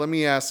Let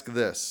me ask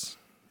this.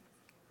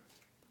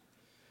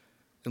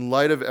 In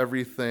light of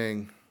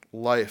everything,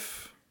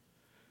 life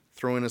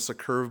throwing us a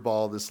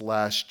curveball this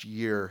last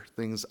year,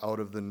 things out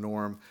of the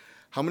norm,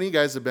 how many of you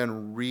guys have been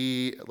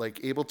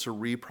able to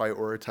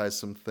reprioritize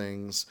some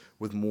things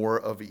with more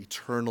of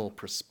eternal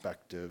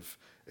perspective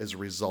as a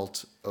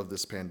result of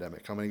this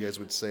pandemic? How many of you guys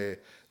would say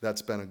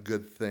that's been a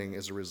good thing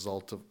as a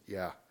result of,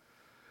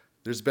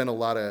 There's been a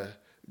lot of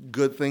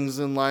good things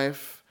in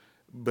life,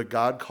 but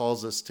God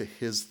calls us to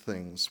his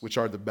things, which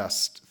are the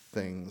best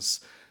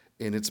things.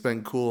 And it's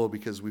been cool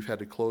because we've had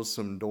to close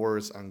some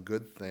doors on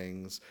good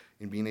things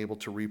and being able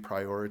to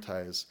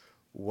reprioritize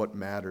what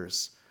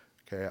matters.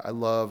 Okay,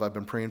 I've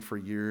been praying for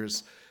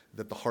years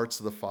that the hearts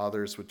of the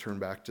fathers would turn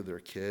back to their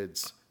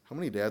kids. How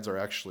many dads are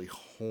actually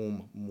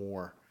home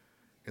more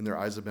and their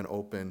eyes have been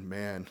open?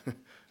 Man,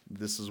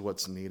 this is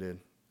what's needed.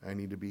 I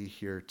need to be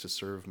here to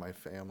serve my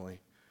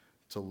family,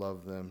 to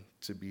love them,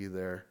 to be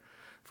there,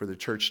 for the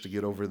church to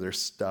get over their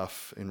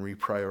stuff and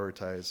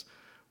reprioritize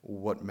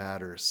what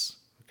matters,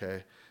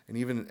 okay?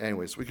 And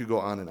anyways, we could go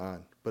on and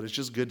on, but it's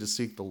just good to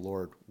seek the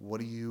Lord. What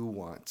do you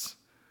want?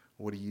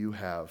 What do you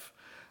have?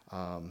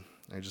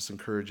 I just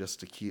encourage us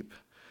to keep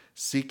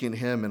seeking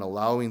him and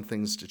allowing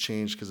things to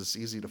change, because it's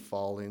easy to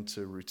fall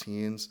into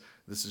routines.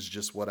 This is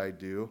just what I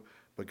do,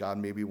 but God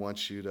maybe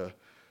wants you to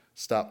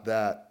stop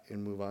that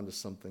and move on to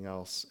something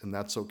else, and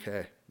that's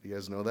okay. You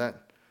guys know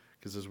that?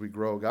 Because as we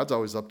grow, God's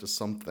always up to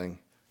something,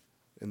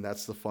 and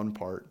that's the fun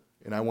part.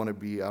 And I want to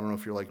be, I don't know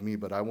if you're like me,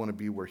 but I want to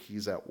be where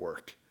he's at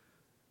work,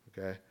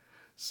 okay?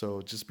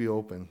 So just be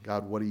open.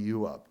 God, what are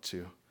you up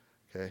to?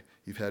 Okay,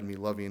 you've had me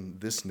loving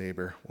this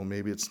neighbor. Well,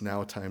 maybe it's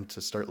now time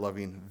to start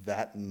loving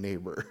that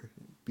neighbor.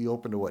 Be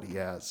open to what he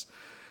has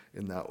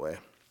in that way.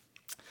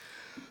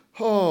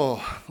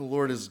 Oh, the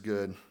Lord is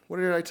good. What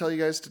did I tell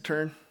you guys to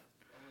turn?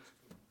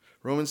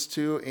 Romans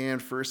 2 and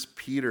 1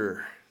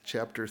 Peter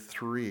chapter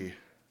 3.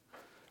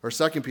 Or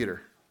 2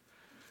 Peter.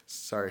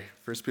 Sorry,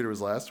 1 Peter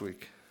was last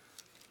week.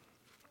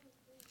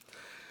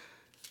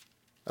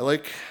 I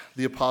like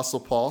the Apostle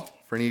Paul.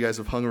 For any of you guys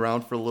who have hung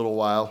around for a little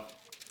while,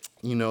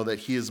 you know that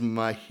he is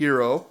my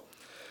hero.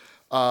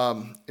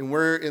 And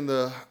we're in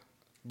the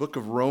book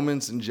of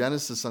Romans and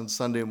Genesis on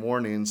Sunday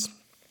mornings.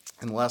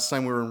 And last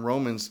time we were in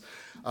Romans,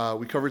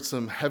 we covered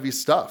some heavy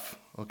stuff,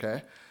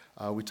 okay?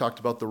 We talked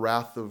about the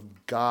wrath of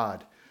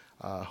God,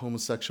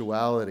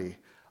 homosexuality.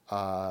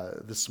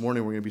 This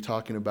morning we're going to be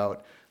talking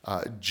about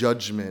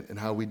judgment and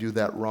how we do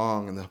that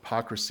wrong and the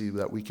hypocrisy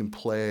that we can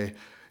play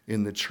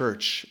in the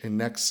church. And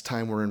next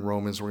time we're in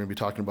Romans, we're going to be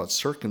talking about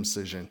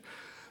circumcision.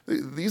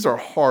 These are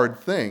hard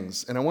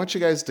things, and I want you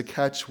guys to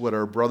catch what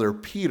our brother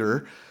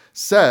Peter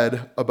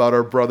said about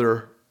our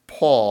brother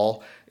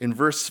Paul in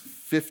verse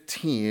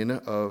 15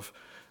 of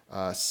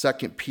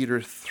 2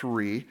 Peter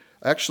 3.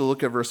 Actually,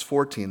 look at verse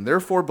 14.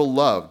 Therefore,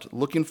 beloved,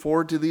 looking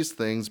forward to these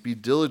things, be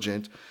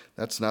diligent.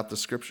 That's not the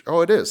scripture.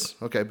 Oh, it is.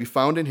 Okay, be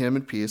found in him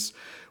in peace,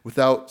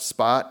 without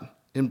spot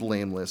and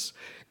blameless.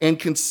 And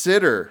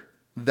consider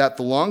that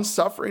the long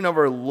suffering of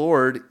our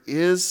Lord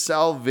is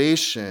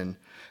salvation,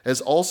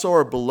 as also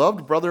our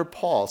beloved brother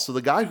Paul. So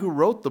the guy who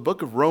wrote the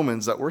book of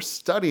Romans that we're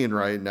studying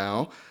right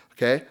now,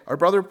 okay, our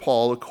brother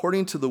Paul,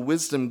 according to the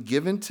wisdom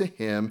given to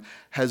him,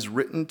 has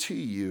written to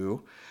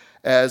you,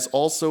 as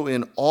also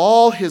in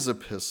all his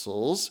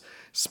epistles,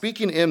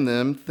 speaking in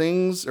them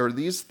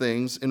these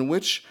things, in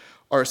which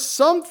are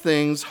some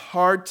things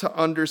hard to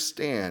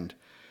understand,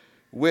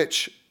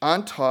 which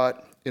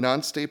untaught and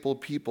unstable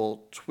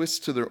people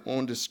twist to their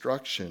own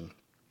destruction,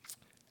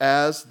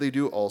 as they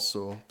do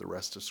also the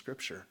rest of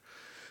Scripture.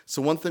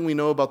 So one thing we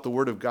know about the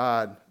Word of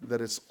God, that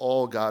it's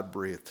all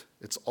God-breathed.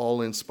 It's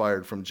all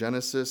inspired from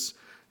Genesis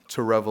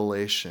to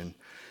Revelation.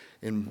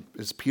 And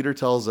as Peter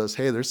tells us,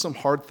 hey, there's some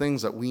hard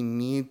things that we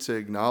need to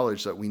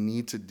acknowledge, that we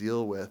need to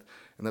deal with.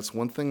 And that's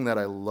one thing that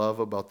I love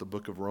about the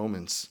book of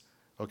Romans.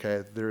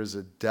 Okay, there is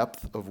a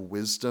depth of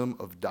wisdom,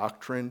 of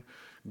doctrine,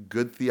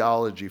 good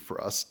theology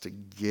for us to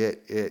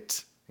get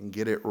it and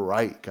get it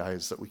right,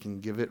 guys, that we can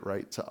give it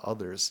right to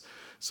others.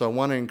 So I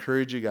want to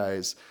encourage you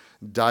guys,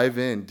 dive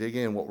in, dig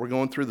in. What we're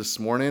going through this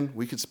morning,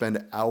 we could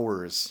spend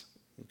hours,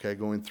 okay,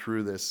 going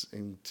through this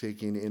and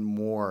taking in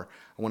more.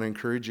 I want to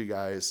encourage you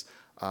guys,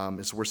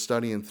 as we're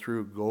studying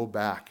through, go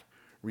back,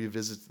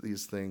 revisit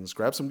these things,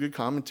 grab some good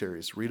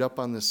commentaries, read up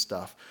on this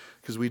stuff,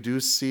 because we do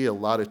see a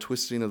lot of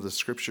twisting of the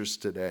scriptures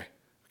today.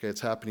 Okay, it's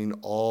happening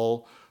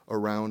all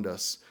around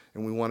us,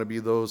 and we want to be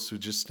those who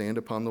just stand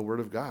upon the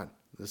Word of God.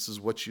 This is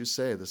what you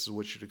say. This is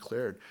what you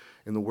declared.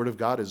 And the Word of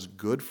God is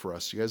good for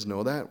us. You guys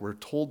know that? We're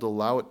told to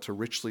allow it to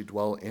richly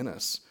dwell in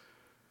us.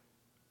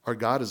 Our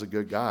God is a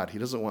good God. He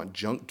doesn't want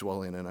junk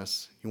dwelling in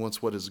us. He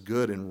wants what is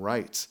good and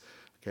right,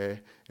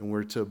 okay? And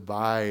we're to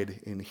abide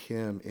in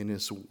Him, in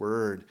His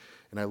Word.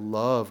 And I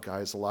love,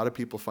 guys, a lot of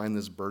people find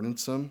this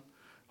burdensome,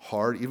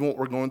 hard. Even what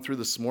we're going through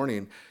this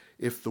morning,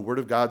 if the Word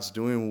of God's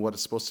doing what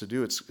it's supposed to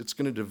do, it's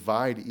going to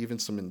divide even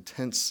some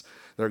intents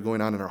that are going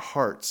on in our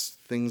hearts,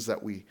 things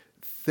that we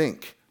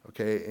think,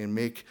 okay, and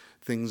make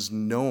things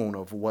known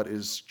of what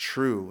is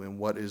true and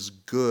what is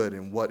good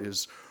and what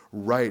is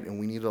right, and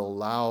we need to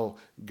allow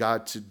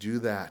God to do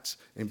that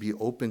and be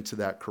open to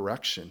that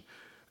correction.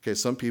 Okay,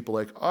 some people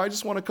are like, oh, I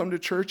just want to come to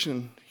church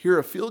and hear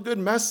a feel-good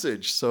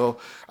message, so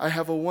I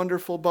have a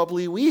wonderful,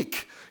 bubbly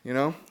week,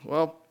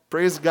 Well,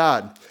 praise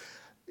God.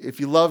 If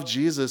you love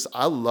Jesus,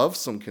 I love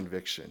some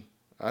conviction.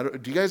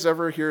 Do you guys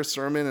ever hear a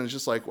sermon and it's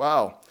just like,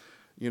 wow,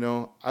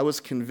 I was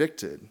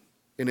convicted,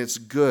 and it's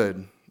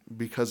good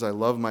because I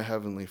love my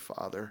Heavenly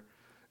Father,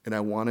 and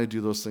I want to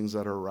do those things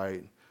that are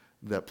right,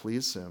 that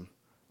please Him.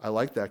 I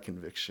like that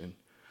conviction.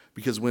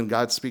 Because when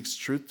God speaks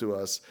truth to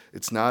us,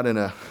 it's not in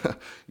a,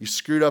 you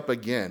screwed up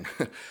again.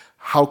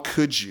 How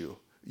could you?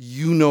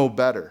 You know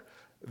better.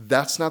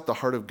 That's not the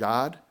heart of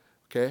God,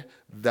 okay?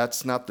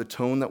 That's not the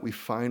tone that we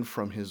find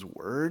from His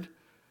Word.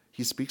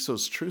 He speaks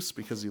those truths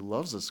because He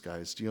loves us,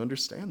 guys. Do you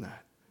understand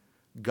that?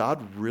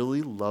 God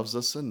really loves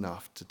us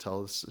enough to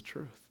tell us the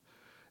truth.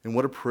 And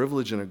what a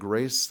privilege and a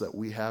grace that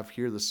we have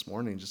here this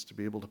morning just to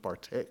be able to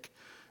partake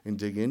and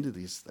dig into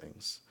these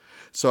things.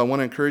 So I want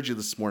to encourage you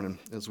this morning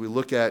as we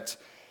look at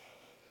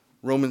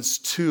Romans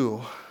 2,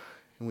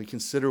 and we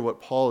consider what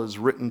Paul has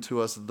written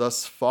to us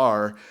thus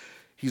far.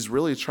 He's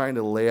really trying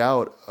to lay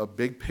out a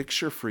big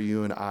picture for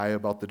you and I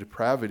about the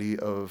depravity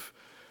of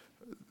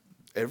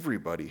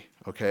everybody,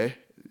 okay?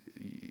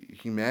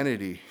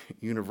 Humanity,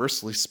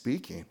 universally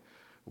speaking.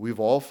 We've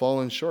all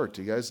fallen short.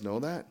 Do you guys know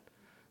that?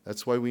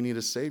 That's why we need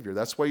a Savior.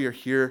 That's why you're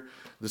here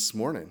this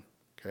morning,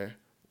 okay?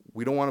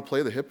 We don't want to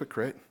play the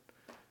hypocrite,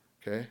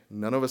 okay?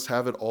 None of us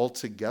have it all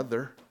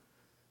together.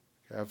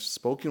 I've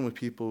spoken with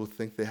people who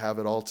think they have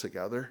it all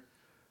together.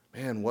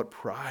 Man, what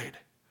pride.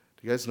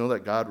 Do you guys know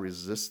that God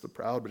resists the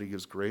proud, but He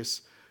gives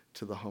grace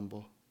to the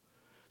humble?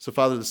 So,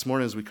 Father, this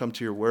morning as we come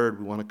to your word,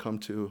 we want to come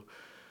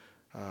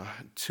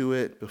to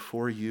it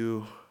before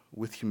you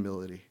with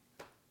humility.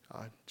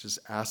 Just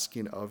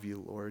asking of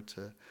you, Lord,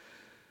 to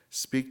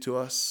speak to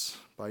us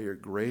by your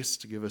grace,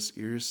 to give us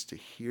ears to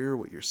hear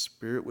what your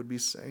Spirit would be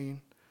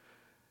saying.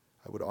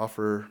 I would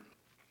offer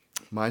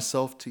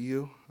myself to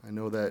you. I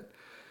know that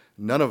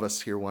none of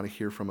us here want to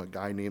hear from a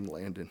guy named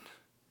Landon.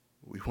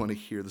 We want to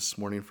hear this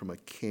morning from a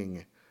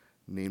king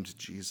named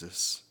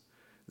Jesus.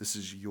 This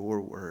is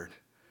your word.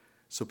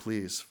 So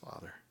please,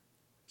 Father,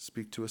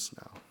 speak to us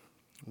now.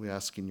 We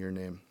ask in your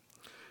name.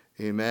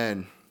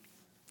 Amen.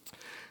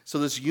 So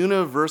this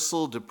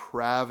universal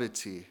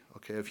depravity,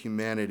 of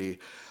humanity,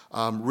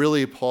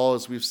 really Paul,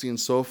 as we've seen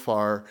so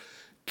far,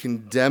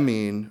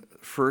 condemning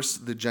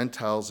first the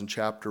Gentiles in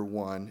chapter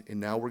 1, and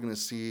now we're going to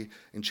see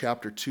in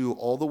chapter 2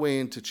 all the way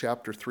into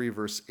chapter 3,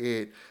 verse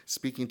 8,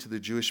 speaking to the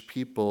Jewish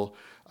people,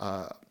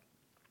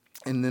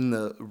 and then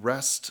the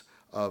rest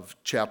of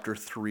chapter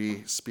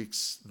 3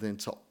 speaks then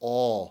to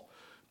all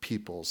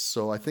peoples.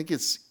 So I think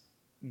it's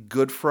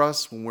good for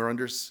us when we're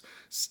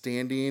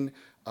understanding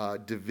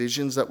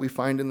divisions that we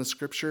find in the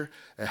Scripture.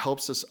 It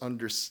helps us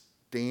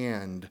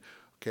understand,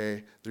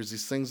 there's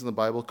these things in the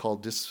Bible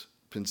called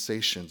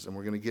dispensations, and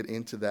we're going to get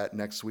into that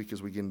next week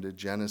as we get into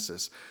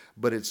Genesis.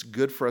 But it's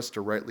good for us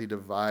to rightly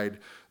divide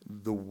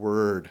the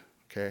word,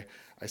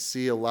 I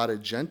see a lot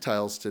of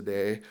Gentiles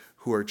today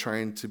who are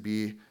trying to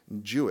be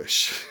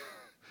Jewish.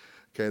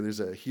 There's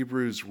a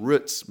Hebrews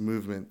roots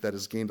movement that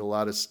has gained a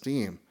lot of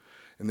steam,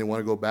 and they want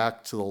to go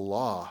back to the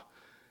law.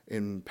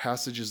 In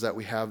passages that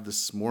we have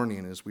this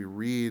morning, as we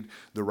read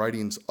the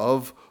writings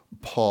of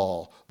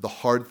Paul, the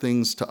hard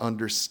things to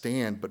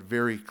understand, but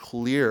very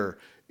clear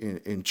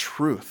in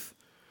truth,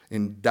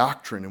 in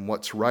doctrine, and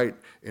what's right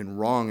and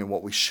wrong, and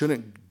what we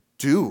shouldn't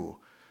do.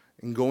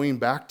 And going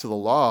back to the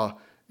law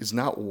is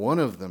not one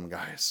of them,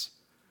 guys.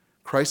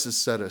 Christ has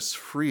set us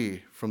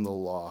free from the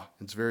law.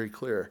 It's very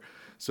clear.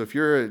 So if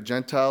you're a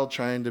Gentile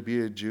trying to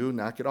be a Jew,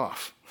 knock it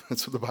off.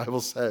 That's what the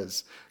Bible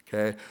says.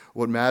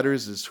 What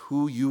matters is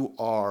who you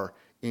are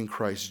in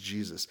Christ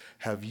Jesus.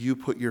 Have you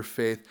put your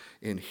faith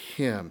in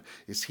Him?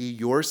 Is He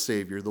your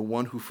Savior, the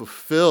one who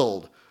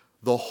fulfilled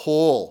the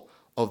whole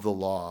of the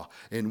law?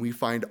 And we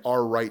find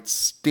our right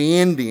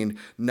standing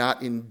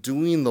not in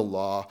doing the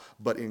law,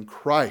 but in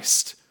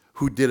Christ,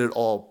 who did it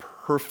all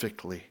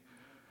perfectly.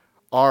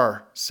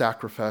 Our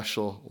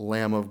sacrificial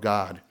Lamb of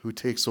God, who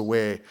takes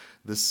away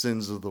the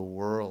sins of the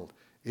world.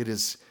 It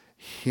is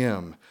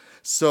Him.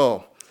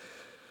 So,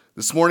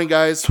 this morning,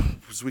 guys,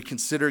 as we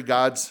consider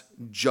God's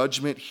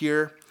judgment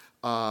here,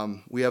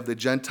 we have the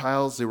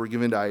Gentiles. They were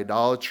given to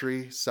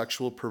idolatry,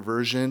 sexual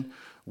perversion.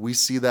 We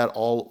see that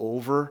all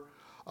over.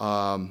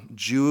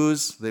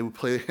 Jews, they would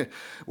play.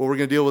 What we're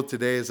going to deal with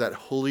today is that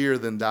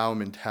holier-than-thou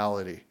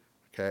mentality,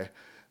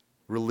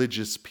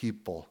 religious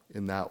people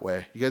in that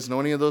way. You guys know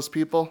any of those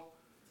people?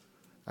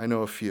 I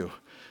know a few.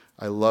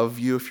 I love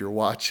you if you're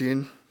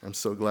watching. I'm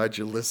so glad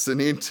you're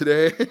listening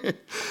today.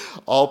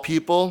 All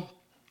people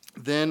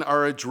then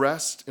are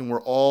addressed, and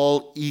we're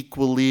all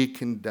equally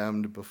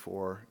condemned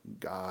before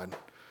God.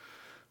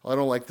 Well, I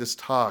don't like this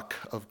talk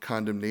of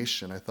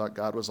condemnation. I thought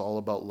God was all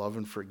about love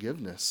and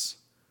forgiveness.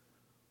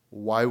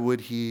 Why would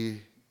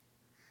He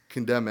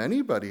condemn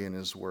anybody in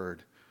His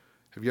word?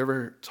 Have you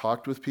ever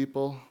talked with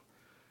people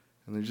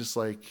and they're just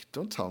like,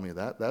 don't tell me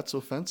that. That's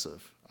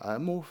offensive.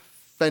 I'm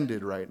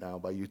offended right now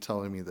by you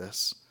telling me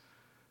this.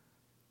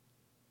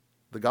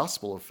 The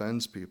gospel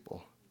offends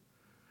people.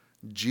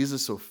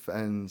 Jesus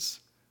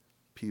offends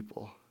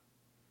people.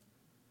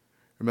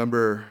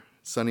 Remember,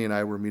 Sonny and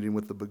I were meeting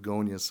with the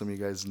Begonias. Some of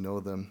you guys know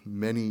them,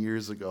 many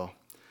years ago.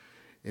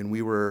 And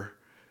we were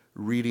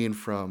reading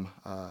from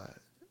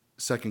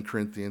 2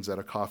 Corinthians at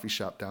a coffee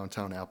shop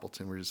downtown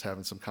Appleton. We were just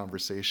having some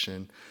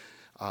conversation.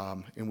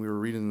 And we were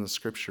reading the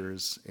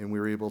scriptures, and we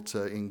were able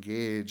to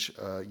engage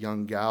a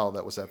young gal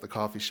that was at the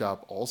coffee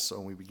shop also.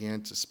 And we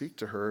began to speak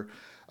to her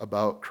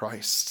about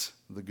Christ,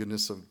 the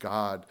goodness of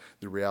God,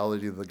 the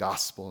reality of the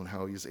gospel, and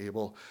how he's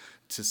able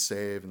to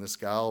save. And this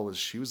gal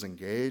she was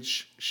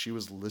engaged, she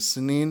was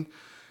listening,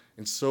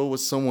 and so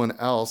was someone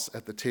else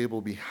at the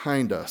table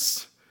behind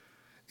us.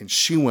 And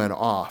she went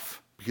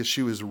off because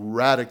she was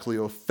radically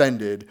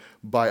offended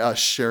by us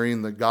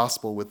sharing the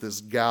gospel with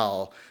this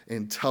gal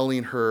and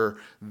telling her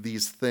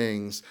these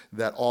things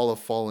that all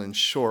have fallen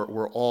short.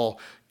 We're all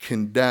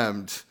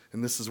condemned,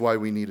 and this is why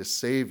we need a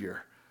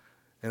Savior.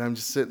 And I'm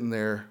just sitting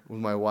there with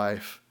my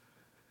wife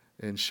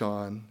and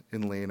Sean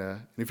and Lena.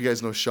 And if you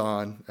guys know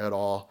Sean at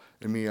all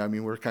and me, I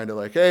mean, we're kind of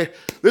like, hey,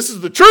 this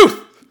is the truth.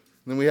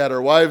 And then we had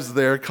our wives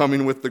there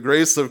coming with the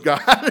grace of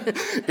God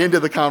into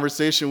the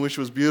conversation, which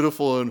was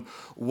beautiful and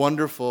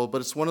wonderful.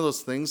 But it's one of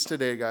those things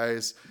today,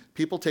 guys.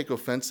 People take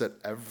offense at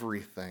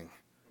everything.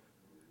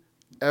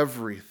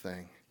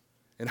 Everything.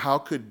 And how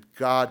could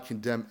God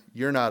condemn?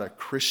 You're not a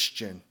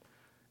Christian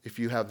if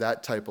you have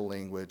that type of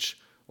language.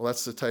 Well,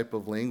 that's the type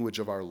of language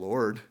of our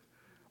Lord,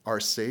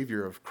 our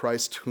Savior, of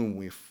Christ whom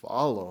we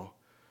follow.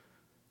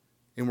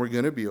 And we're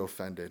going to be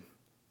offended.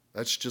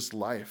 That's just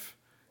life.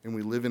 And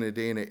we live in a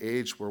day and an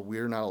age where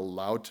we're not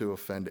allowed to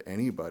offend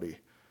anybody.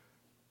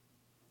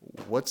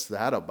 What's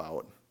that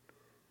about?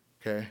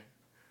 Okay?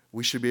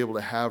 We should be able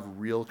to have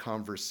real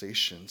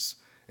conversations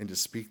and to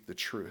speak the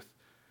truth.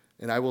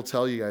 And I will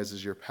tell you guys,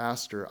 as your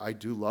pastor, I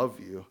do love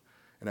you.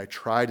 And I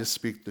try to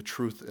speak the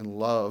truth in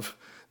love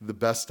the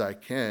best I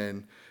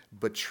can.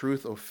 But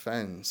truth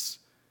offends.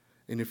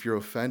 And if you're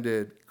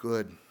offended,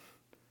 good.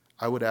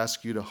 I would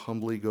ask you to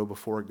humbly go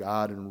before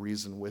God and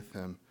reason with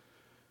him.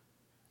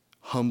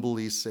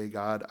 Humbly say,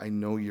 God, I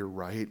know you're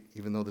right,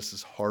 even though this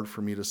is hard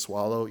for me to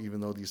swallow, even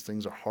though these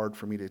things are hard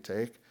for me to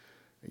take.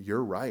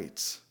 You're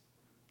right.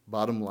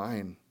 Bottom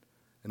line.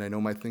 And I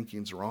know my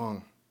thinking's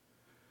wrong.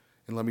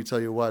 And let me tell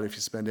you what, if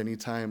you spend any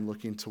time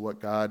looking to what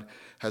God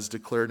has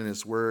declared in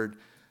his word,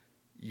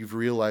 you've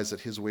realized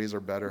that his ways are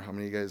better. How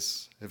many of you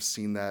guys have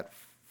seen that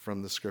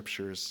from the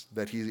scriptures?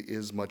 That he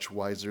is much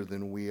wiser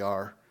than we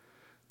are,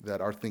 that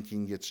our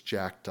thinking gets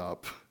jacked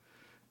up,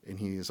 and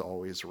he is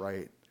always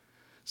right.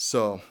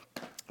 So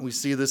we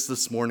see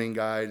this morning,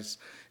 guys.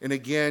 And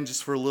again,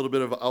 just for a little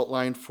bit of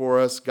outline for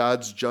us,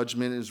 God's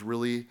judgment is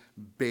really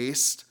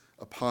based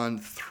upon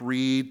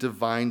 3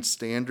 divine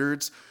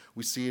standards.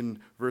 We see in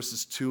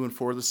verses 2 and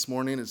 4 this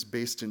morning, it's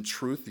based in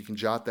truth. You can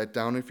jot that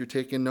down if you're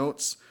taking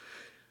notes.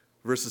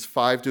 Verses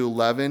 5 to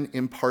 11,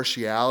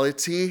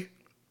 impartiality.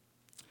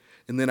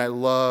 And then I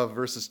love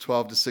verses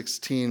 12 to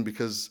 16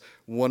 because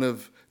one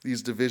of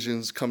these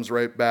divisions comes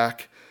right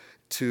back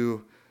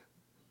to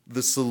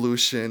the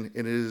solution,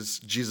 and it is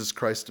Jesus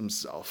Christ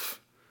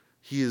himself.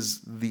 He is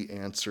the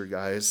answer,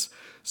 guys.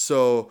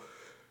 So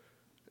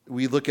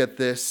we look at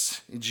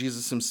this,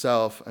 Jesus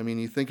himself. I mean,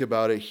 you think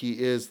about it,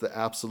 he is the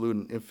absolute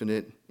and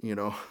infinite,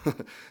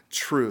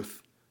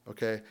 truth,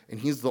 okay? And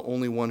he's the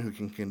only one who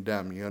can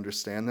condemn. You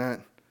understand that?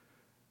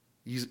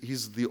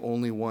 He's the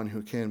only one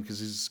who can, because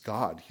he's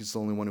God. He's the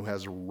only one who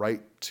has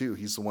right to.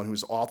 He's the one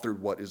who's authored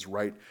what is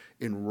right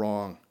and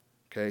wrong,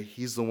 okay?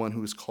 He's the one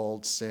who's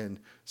called sin.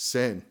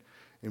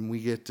 And we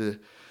get to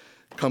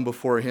come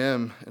before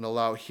him and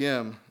allow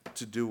him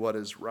to do what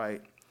is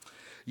right.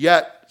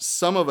 Yet,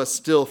 some of us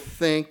still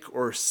think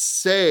or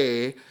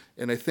say,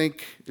 and I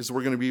think as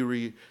we're going to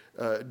be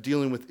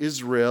dealing with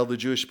Israel, the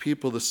Jewish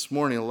people this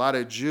morning, a lot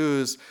of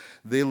Jews,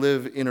 they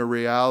live in a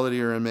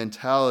reality or a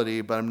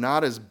mentality, but I'm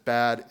not as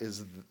bad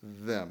as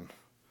them.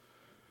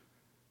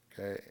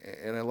 Okay,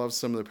 and I love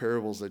some of the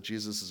parables that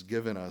Jesus has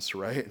given us,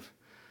 right?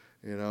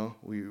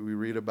 We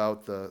read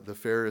about the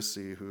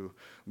Pharisee who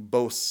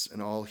boasts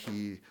in all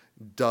he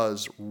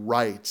does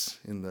right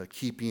in the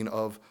keeping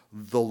of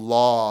the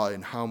law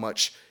and how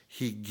much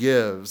he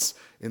gives.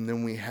 And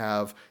then we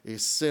have a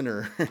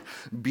sinner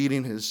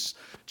beating his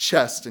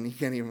chest, and he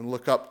can't even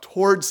look up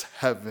towards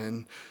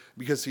heaven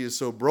because he is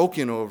so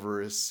broken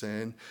over his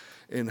sin.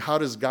 And how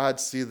does God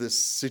see this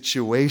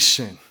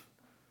situation?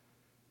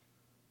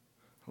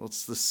 Well,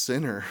 it's the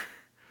sinner.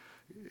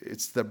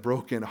 It's the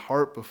broken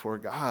heart before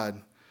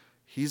God.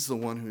 He's the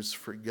one who's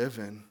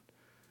forgiven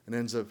and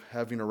ends up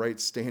having a right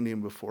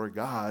standing before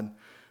God,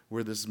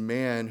 where this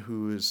man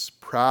who is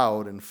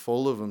proud and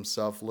full of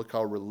himself, look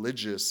how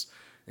religious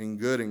and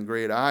good and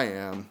great I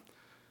am,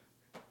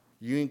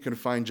 you ain't going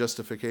to find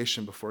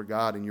justification before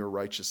God in your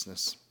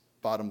righteousness.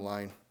 Bottom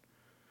line.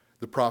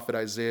 The prophet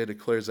Isaiah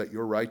declares that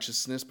your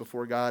righteousness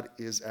before God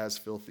is as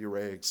filthy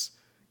rags.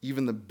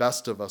 Even the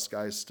best of us,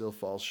 guys, still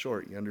falls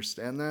short. You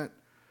understand that?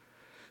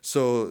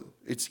 So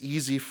it's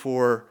easy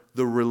for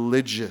the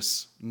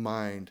religious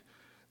mind,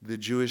 the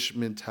Jewish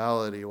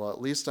mentality, well,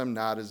 at least I'm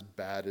not as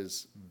bad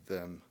as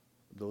them,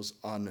 those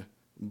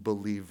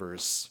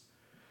unbelievers.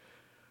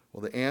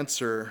 Well, the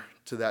answer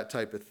to that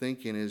type of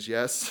thinking is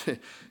yes,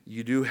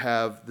 you do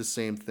have the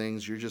same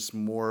things. You're just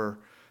more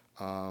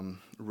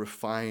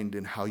refined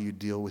in how you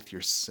deal with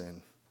your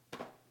sin.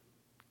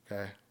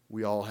 Okay?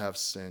 We all have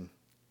sin.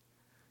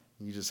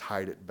 You just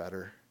hide it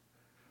better.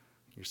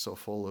 You're so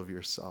full of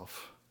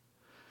yourself.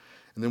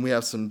 And then we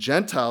have some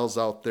Gentiles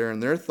out there,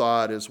 and their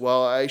thought is,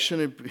 well, I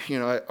shouldn't,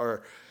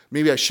 or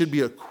maybe I should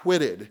be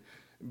acquitted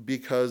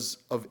because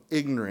of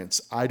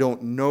ignorance. I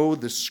don't know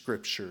the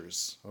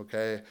scriptures,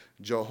 okay?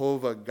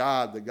 Jehovah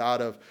God, the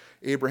God of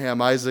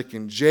Abraham, Isaac,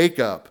 and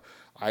Jacob.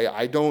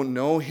 I don't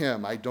know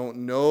him. I don't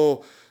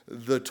know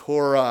the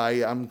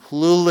Torah. I'm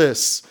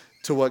clueless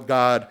to what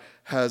God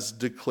has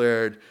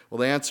declared. Well,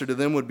 the answer to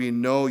them would be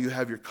no, you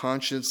have your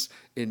conscience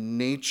in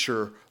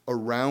nature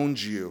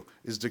around you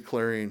is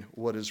declaring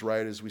what is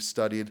right, as we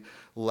studied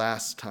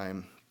last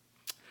time.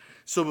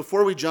 So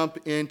before we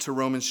jump into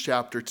Romans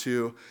chapter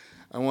 2,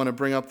 I want to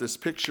bring up this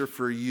picture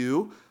for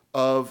you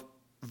of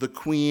the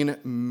Queen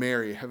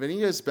Mary. Have any of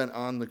you guys been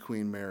on the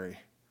Queen Mary?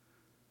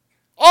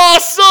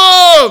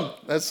 Awesome!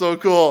 That's so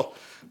cool.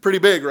 Pretty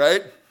big,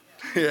 right?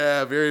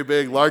 Yeah, very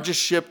big. Largest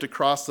ship to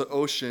cross the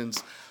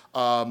oceans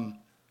when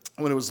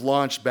it was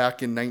launched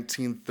back in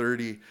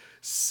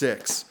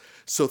 1936.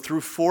 So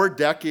through 4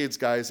 decades,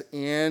 guys,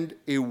 and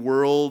a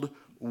world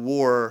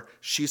war,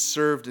 she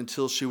served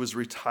until she was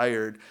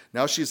retired.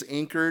 Now she's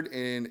anchored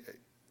in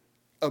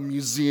a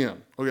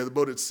museum. Okay, the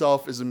boat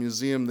itself is a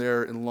museum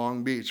there in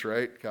Long Beach,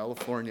 right?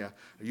 California.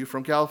 Are you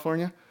from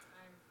California?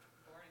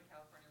 I'm born in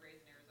California,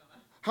 raised in Arizona.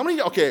 How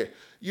many? Okay,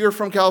 you're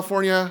from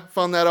California.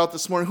 Found that out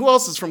this morning. Who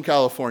else is from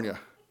California?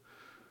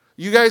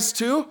 You guys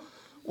too?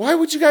 Why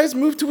would you guys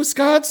move to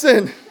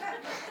Wisconsin?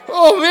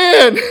 Oh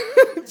man,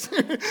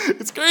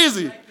 it's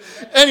crazy.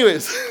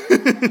 Anyways,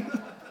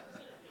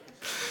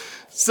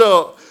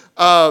 so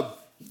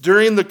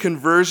during the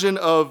conversion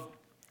of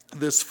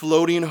this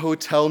floating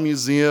hotel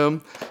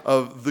museum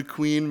of the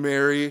Queen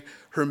Mary,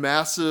 her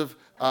massive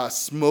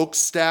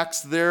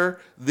smokestacks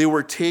there, they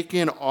were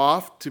taken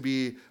off to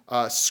be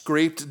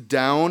scraped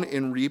down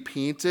and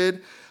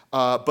repainted,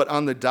 but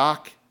on the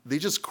dock, they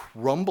just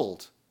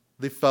crumbled.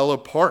 They fell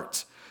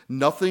apart.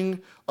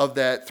 Nothing of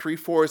that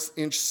 3/4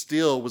 inch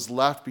steel was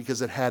left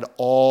because it had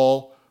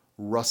all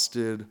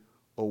rusted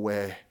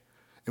away.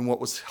 And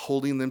what was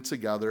holding them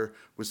together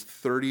was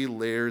 30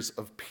 layers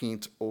of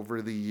paint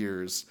over the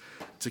years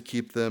to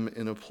keep them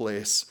in a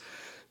place.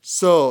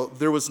 So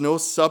there was no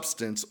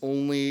substance,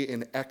 only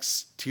an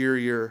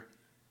exterior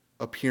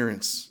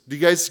appearance. Do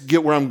you guys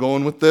get where I'm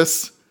going with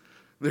this?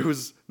 There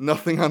was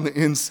nothing on the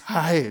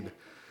inside.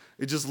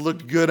 It just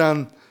looked good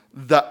on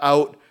the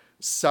outside.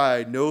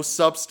 No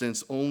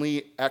substance,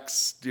 only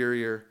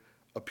exterior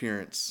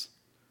appearance.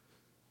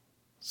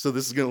 So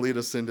this is going to lead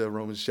us into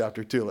Romans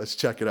chapter 2. Let's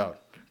check it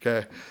out.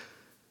 Okay.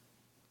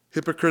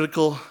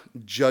 Hypocritical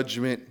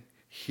judgment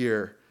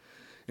here.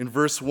 In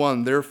verse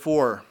 1,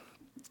 therefore,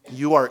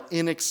 you are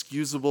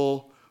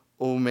inexcusable,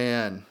 O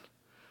man.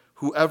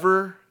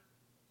 Whoever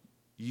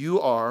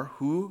you are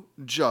who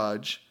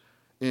judge,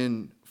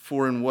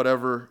 for in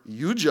whatever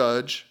you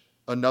judge,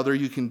 another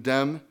you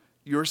condemn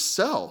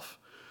yourself.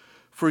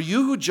 For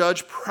you who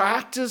judge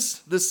practice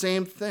the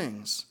same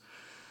things.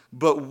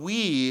 But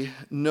we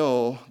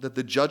know that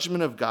the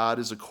judgment of God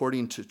is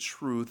according to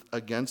truth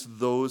against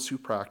those who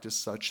practice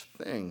such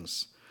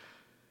things.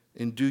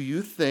 And do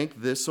you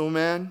think this, O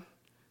man,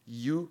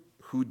 you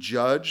who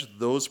judge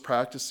those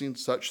practicing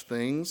such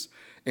things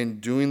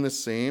and doing the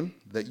same,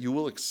 that you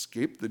will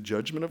escape the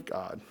judgment of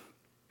God?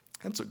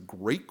 That's a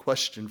great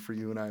question for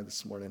you and I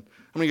this morning.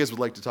 How many of you guys would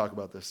like to talk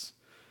about this?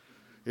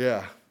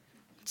 Yeah,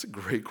 it's a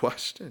great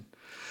question.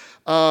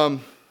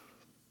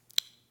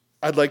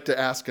 I'd like to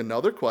ask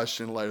another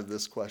question in light of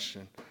this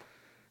question.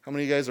 How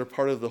many of you guys are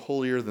part of the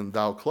Holier Than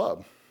Thou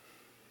Club?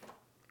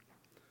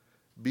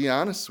 Be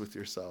honest with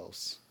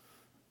yourselves.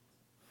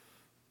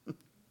 I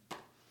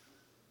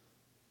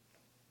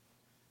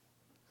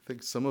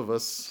think some of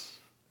us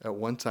at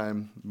one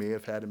time may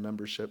have had a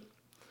membership.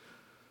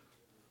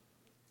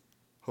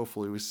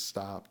 Hopefully we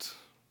stopped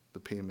the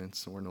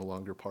payments and we're no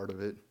longer part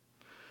of it.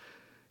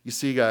 You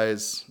see,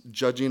 guys,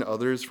 judging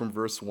others from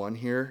verse 1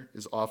 here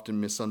is often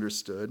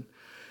misunderstood.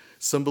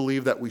 Some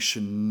believe that we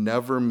should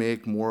never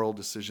make moral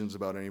decisions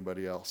about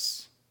anybody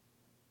else.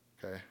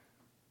 Okay?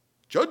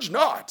 Judge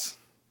not.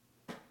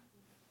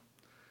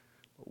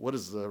 What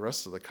is the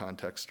rest of the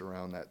context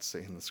around that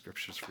say in the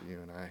scriptures for you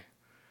and I?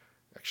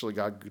 Actually,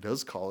 God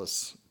does call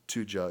us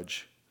to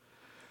judge.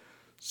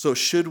 So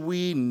should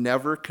we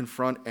never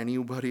confront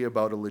anybody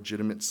about a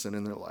legitimate sin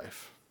in their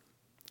life?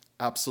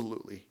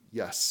 Absolutely,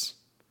 yes.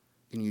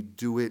 And you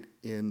do it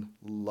in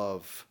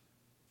love.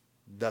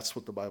 That's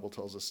what the Bible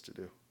tells us to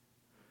do.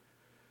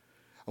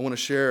 I want to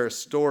share a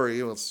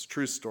story. Well, it's a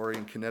true story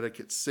in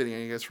Connecticut City.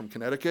 Any of you guys from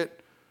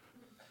Connecticut?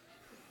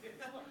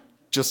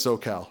 Just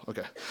SoCal.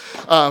 Okay.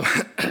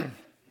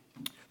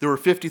 There were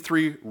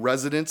 53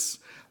 residents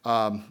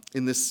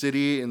in this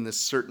city, in this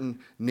certain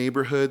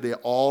neighborhood, they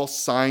all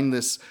signed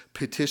this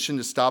petition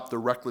to stop the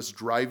reckless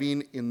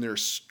driving in their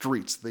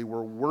streets. They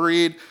were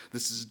worried,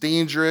 this is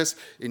dangerous,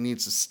 it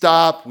needs to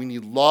stop, we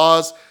need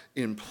laws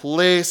in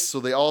place. So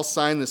they all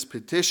signed this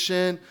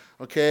petition,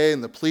 okay,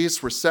 and the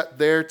police were set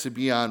there to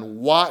be on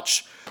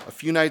watch. A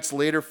few nights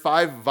later,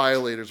 5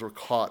 violators were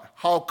caught.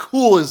 How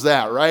cool is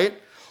that, right?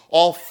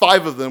 All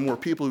 5 of them were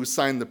people who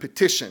signed the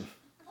petition.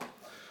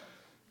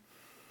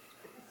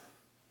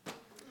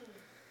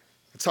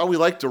 That's how we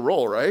like to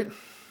roll, right?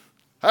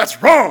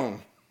 That's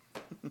wrong.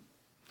 But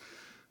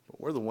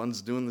we're the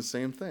ones doing the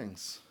same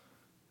things.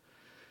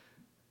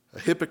 A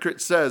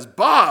hypocrite says,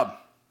 Bob,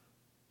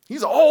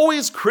 he's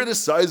always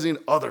criticizing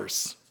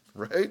others,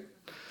 right?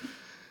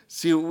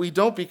 See, we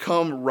don't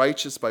become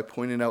righteous by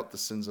pointing out the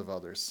sins of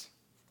others.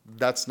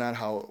 That's not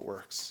how it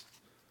works.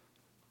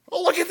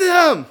 Oh, look at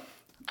them.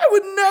 I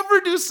would never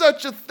do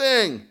such a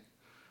thing.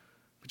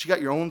 But you got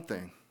your own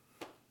thing.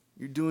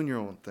 You're doing your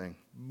own thing.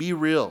 Be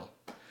real.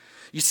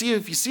 You see,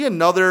 if you see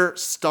another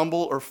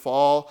stumble or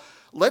fall,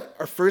 let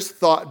our first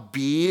thought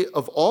be,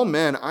 of all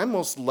men, I'm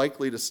most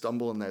likely to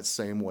stumble in that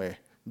same way.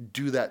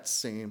 Do that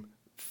same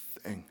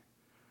thing.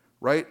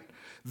 Right?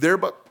 There,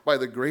 but by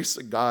the grace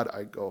of God,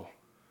 I go.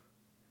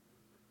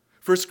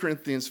 1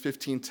 Corinthians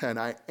 15:10,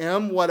 I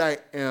am what I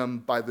am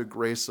by the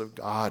grace of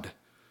God.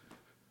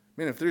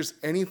 Man, if there's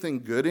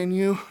anything good in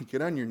you,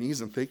 get on your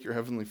knees and thank your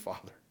Heavenly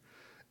Father.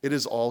 It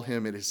is all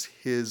Him. It is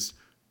His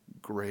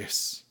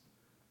grace.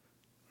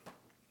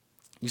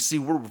 You see,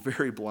 we're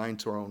very blind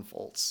to our own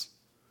faults.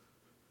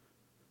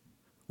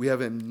 We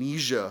have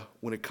amnesia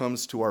when it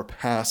comes to our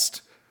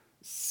past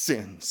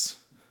sins.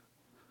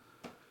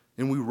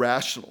 And we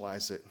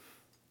rationalize it.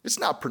 It's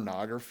not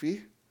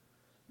pornography.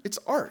 It's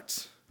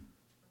art.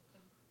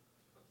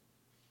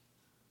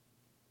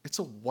 It's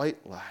a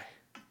white lie,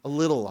 a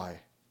little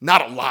lie,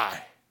 not a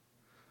lie.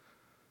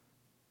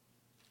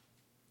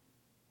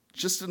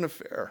 Just an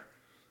affair,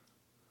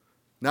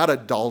 not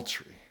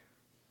adultery.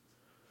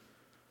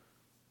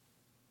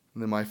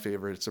 And then my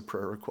favorite, it's a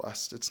prayer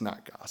request. It's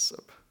not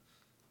gossip.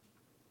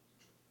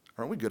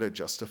 Aren't we good at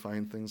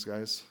justifying things,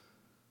 guys?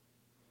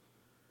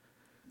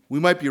 We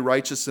might be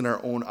righteous in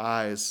our own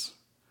eyes,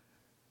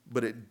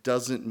 but it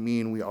doesn't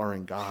mean we are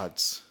in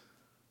God's.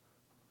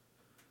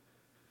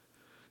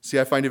 See,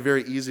 I find it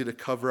very easy to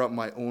cover up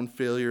my own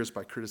failures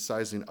by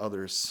criticizing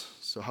others.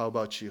 So how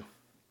about you?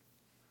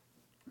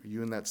 Are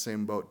you in that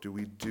same boat? Do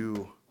we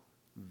do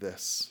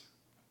this?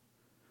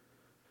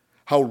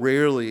 How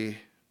rarely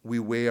we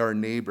weigh our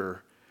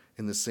neighbor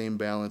in the same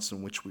balance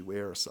in which we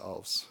weigh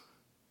ourselves.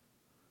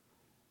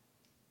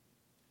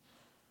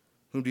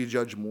 Whom do you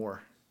judge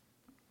more?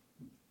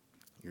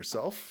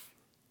 Yourself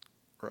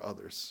or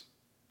others?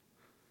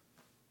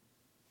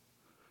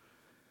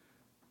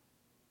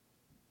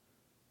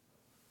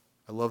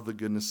 I love the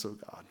goodness of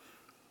God.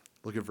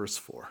 Look at verse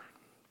 4.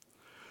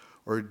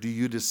 Or do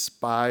you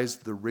despise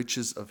the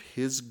riches of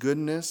His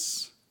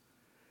goodness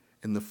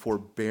and the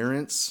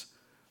forbearance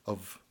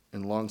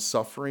and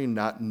long-suffering,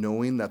 not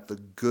knowing that the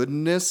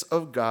goodness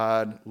of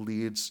God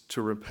leads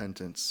to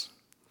repentance?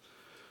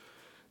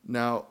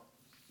 Now,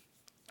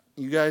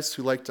 you guys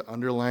who like to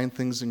underline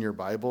things in your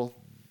Bible,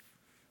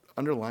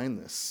 underline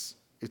this.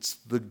 It's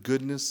the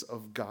goodness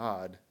of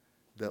God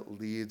that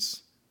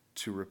leads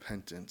to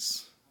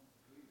repentance.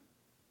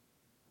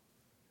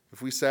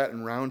 If we sat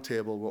in round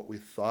table what we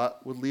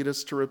thought would lead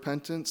us to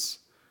repentance,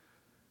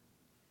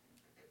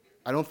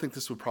 I don't think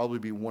this would probably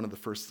be one of the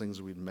first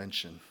things we'd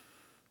mention.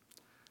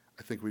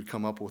 I think we'd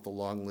come up with a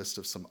long list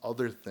of some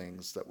other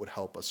things that would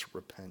help us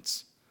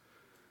repent.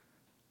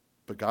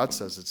 But God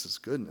says it's His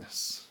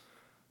goodness.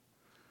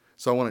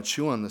 So I want to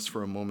chew on this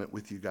for a moment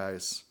with you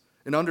guys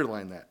and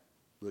underline that.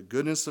 The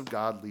goodness of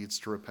God leads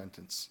to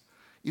repentance.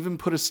 Even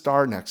put a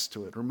star next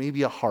to it, or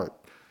maybe a heart.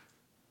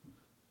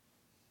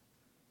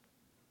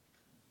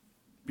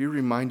 Be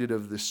reminded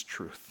of this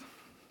truth.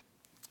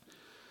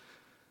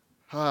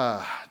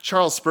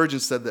 Charles Spurgeon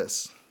said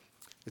this: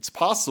 it's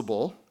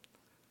possible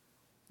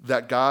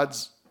that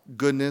God's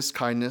goodness,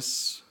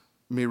 kindness,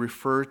 may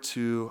refer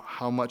to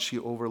how much He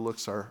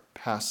overlooks our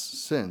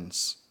past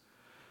sins.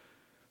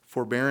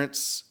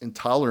 Forbearance and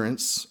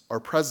tolerance are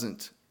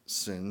present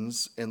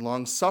sins, and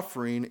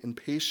long-suffering and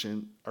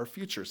patience are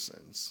future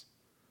sins.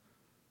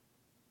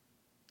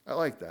 I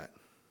like that.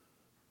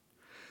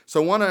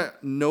 So I want to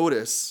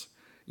notice,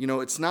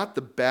 it's not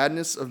the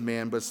badness of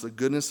man, but it's the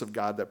goodness of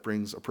God that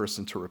brings a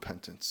person to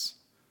repentance.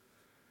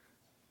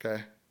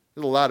 Okay?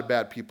 There's a lot of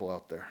bad people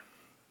out there.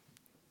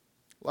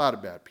 A lot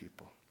of bad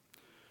people.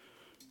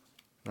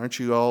 Aren't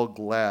you all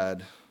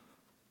glad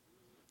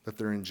that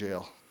they're in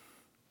jail?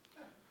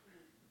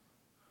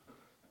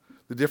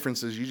 The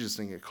difference is you just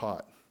didn't get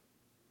caught.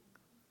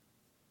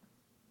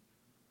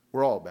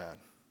 We're all bad.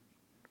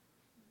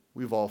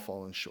 We've all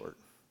fallen short.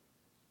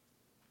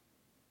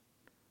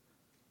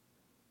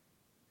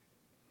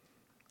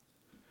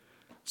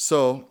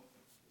 So,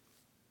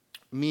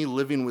 me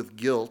living with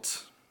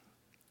guilt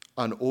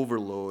on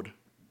overload,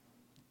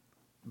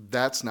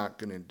 that's not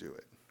going to do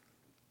it.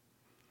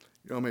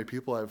 You know how many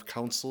people I've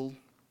counseled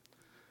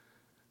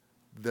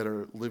that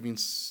are living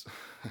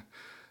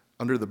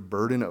under the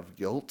burden of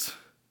guilt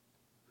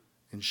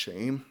and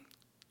shame?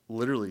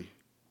 Literally,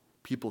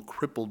 people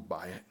crippled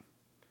by it.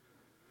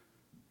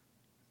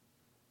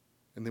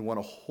 And they want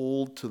to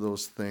hold to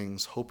those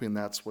things, hoping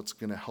that's what's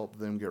going to help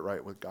them get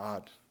right with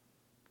God.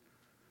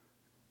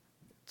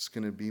 It's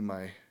going to be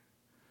my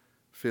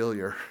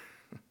failure,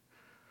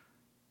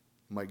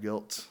 my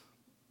guilt,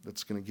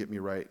 that's going to get me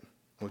right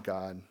with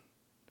God.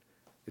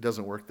 It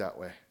doesn't work that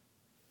way.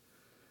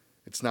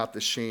 It's not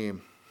the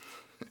shame,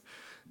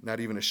 not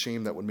even a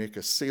shame that would make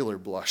a sailor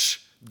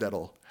blush,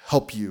 that'll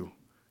help you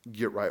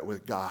get right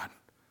with God,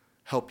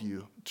 help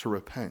you to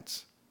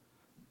repent.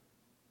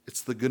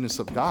 It's the goodness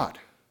of God.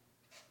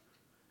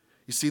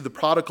 You see, the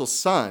prodigal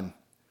son,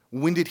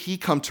 when did he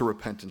come to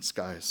repentance,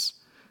 guys?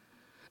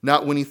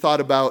 Not when he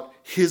thought about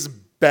his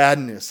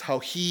badness, how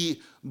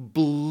he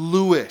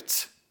blew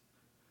it,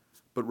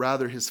 but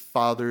rather his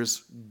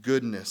father's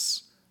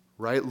goodness,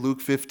 right? Luke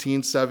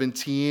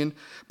 15:17.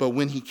 But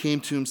when he came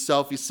to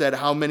himself, he said,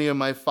 how many of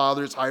my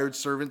father's hired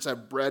servants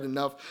have bread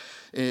enough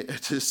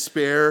to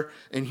spare,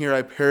 and here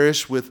I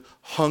perish with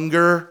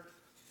hunger?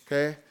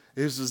 Okay?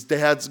 It was his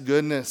dad's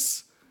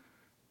goodness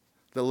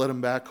that led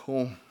him back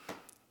home.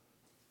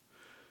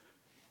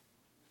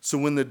 So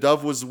when the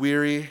dove was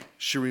weary,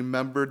 she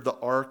remembered the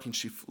ark, and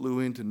she flew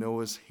into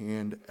Noah's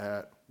hand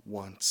at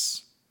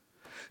once.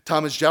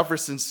 Thomas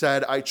Jefferson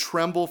said, I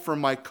tremble for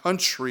my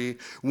country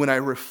when I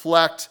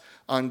reflect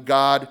on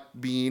God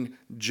being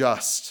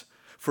just,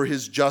 for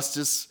his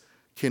justice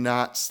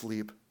cannot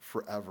sleep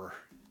forever.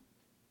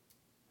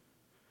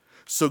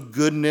 So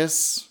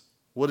goodness,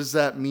 what does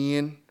that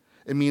mean?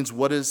 It means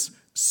what is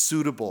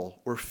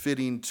suitable or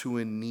fitting to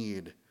a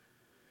need.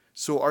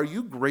 So are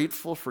you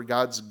grateful for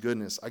God's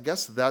goodness? I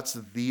guess that's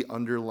the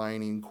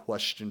underlining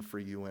question for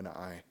you and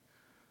I.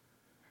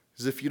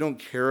 Because if you don't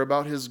care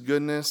about his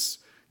goodness,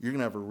 you're going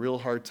to have a real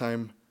hard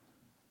time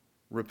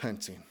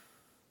repenting.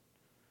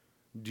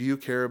 Do you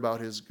care about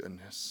his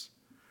goodness?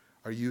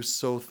 Are you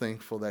so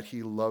thankful that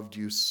he loved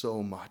you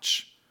so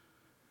much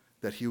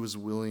that he was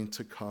willing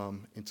to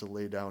come and to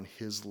lay down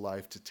his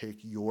life to take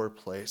your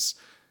place,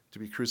 to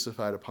be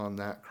crucified upon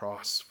that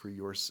cross for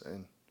your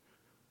sin?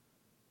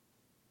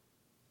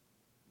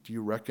 Do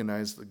you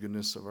recognize the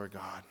goodness of our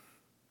God?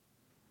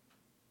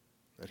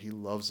 That he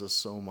loves us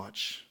so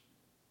much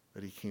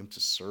that he came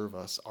to serve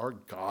us. Our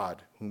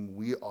God, whom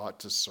we ought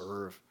to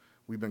serve.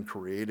 We've been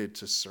created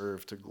to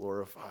serve, to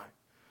glorify.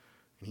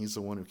 And he's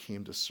the one who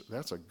came to serve.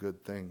 That's a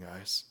good thing,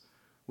 guys.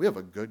 We have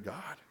a good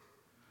God.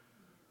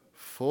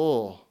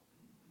 Full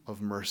of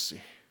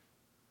mercy.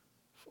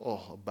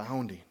 Full,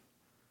 abounding.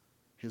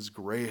 His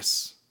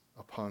grace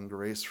upon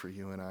grace for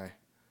you and I.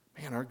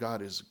 Man, our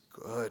God is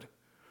good.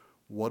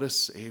 What a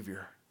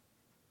Savior.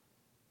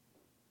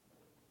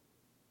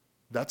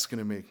 That's going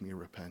to make me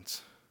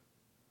repent.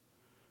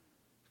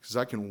 Because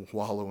I can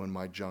wallow in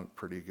my junk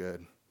pretty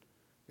good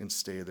and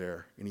stay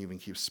there and even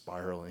keep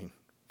spiraling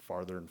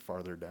farther and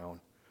farther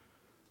down.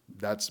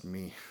 That's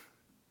me.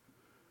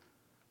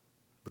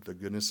 But the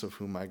goodness of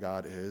whom my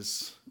God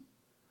is,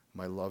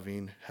 my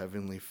loving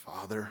Heavenly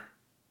Father,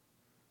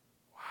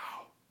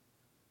 wow.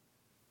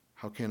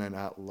 How can I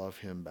not love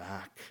him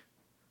back?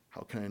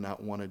 How can I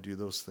not want to do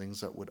those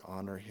things that would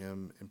honor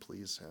him and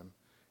please him?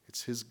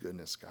 It's his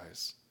goodness,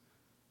 guys.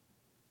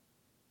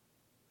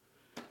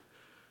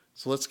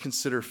 So let's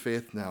consider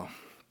faith now.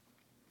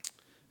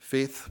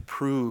 Faith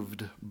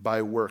proved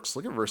by works.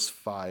 Look at verse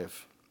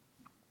 5.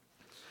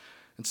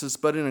 It says,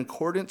 but in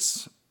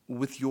accordance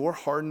with your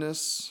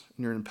hardness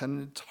and your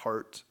impenitent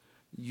heart,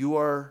 you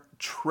are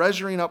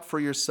treasuring up for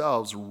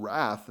yourselves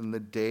wrath in the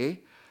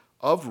day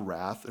of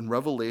wrath and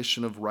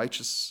revelation of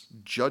righteous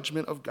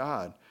judgment of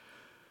God.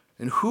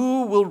 And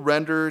who will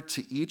render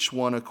to each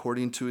one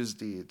according to his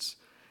deeds?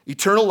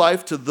 Eternal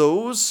life to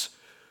those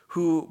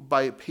who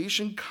by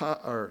patient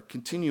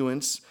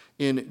continuance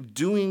in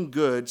doing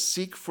good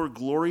seek for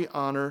glory,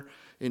 honor,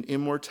 and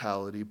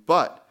immortality.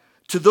 But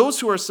to those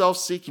who are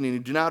self-seeking and who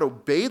do not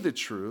obey the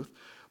truth,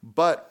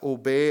 but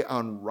obey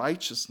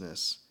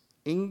unrighteousness,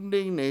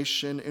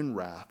 indignation and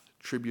wrath,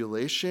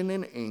 tribulation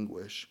and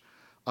anguish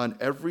on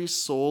every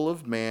soul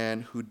of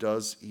man who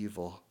does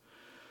evil,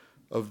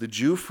 of the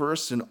Jew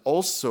first and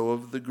also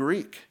of the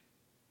Greek.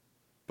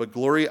 But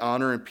glory,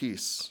 honor, and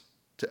peace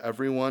to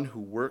everyone who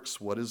works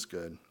what is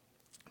good,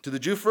 to the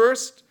Jew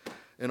first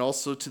and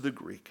also to the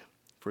Greek,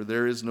 for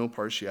there is no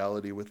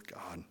partiality with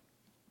God.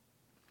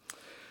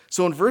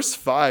 So in verse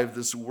 5,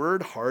 this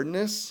word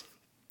hardness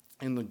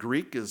in the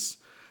Greek is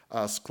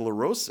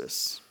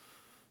sclerosis.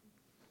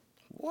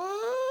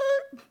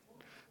 What?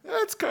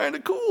 That's kind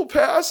of cool,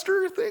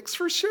 Pastor. Thanks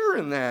for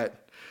sharing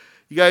that.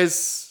 You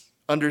guys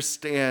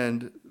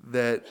understand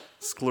that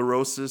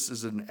sclerosis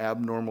is an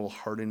abnormal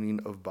hardening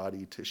of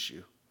body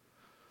tissue.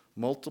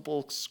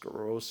 Multiple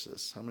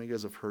sclerosis. How many of you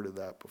guys have heard of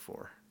that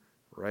before?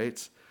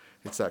 Right?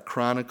 It's that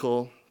chronic,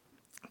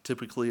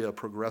 typically a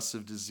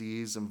progressive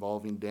disease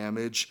involving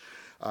damage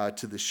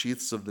to the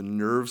sheaths of the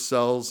nerve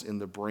cells in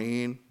the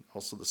brain,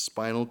 also the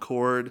spinal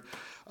cord,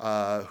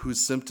 whose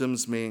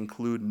symptoms may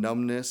include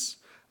numbness,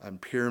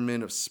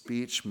 impairment of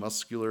speech,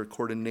 muscular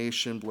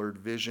coordination, blurred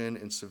vision,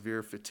 and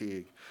severe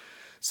fatigue.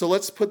 So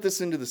let's put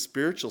this into the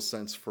spiritual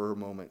sense for a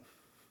moment.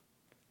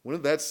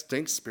 Wouldn't that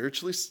stink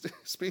spiritually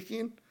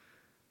speaking?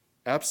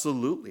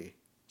 Absolutely.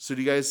 So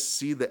do you guys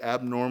see the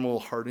abnormal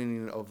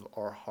hardening of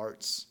our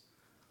hearts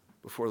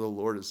before the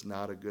Lord is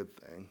not a good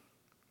thing?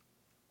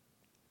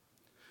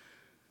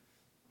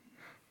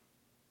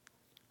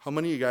 How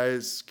many of you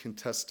guys can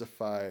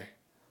testify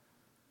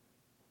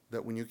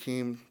that when you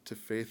came to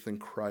faith in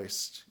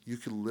Christ, you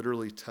could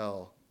literally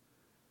tell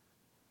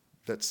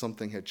that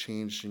something had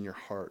changed in your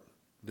heart?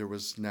 There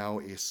was now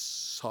a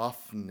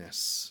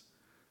softness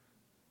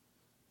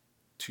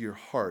to your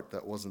heart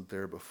that wasn't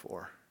there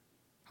before.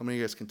 How many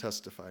of you guys can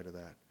testify to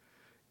that?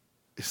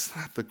 Isn't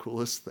that the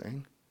coolest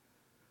thing?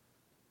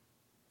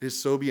 It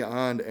is so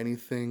beyond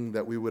anything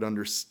that we would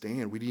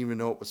understand. We didn't even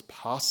know it was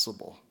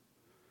possible.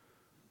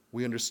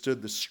 We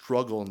understood the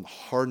struggle and the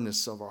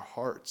hardness of our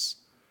hearts.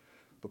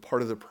 But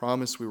part of the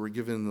promise we were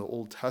given in the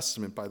Old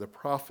Testament by the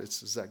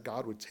prophets is that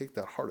God would take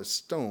that heart of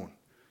stone.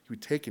 He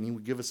would take it and he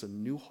would give us a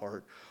new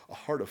heart, a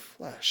heart of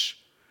flesh.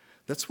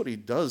 That's what he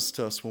does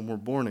to us when we're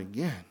born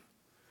again.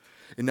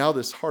 And now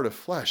this heart of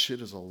flesh,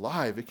 it is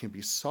alive. It can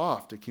be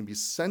soft. It can be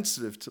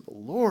sensitive to the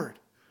Lord.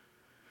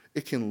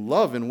 It can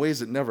love in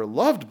ways it never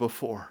loved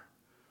before.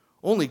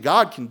 Only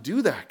God can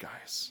do that,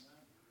 guys.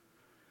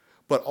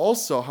 But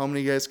also, how many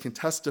of you guys can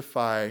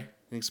testify,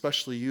 and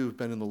especially you who've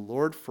been in the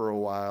Lord for a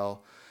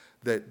while,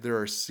 that there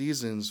are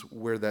seasons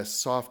where that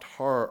soft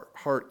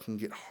heart can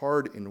get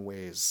hard in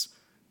ways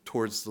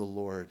towards the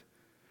Lord.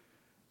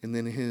 And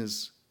then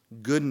his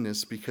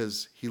goodness,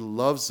 because he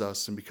loves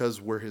us and because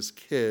we're his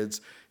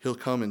kids, he'll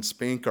come and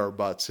spank our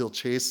butts. He'll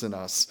chasten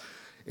us,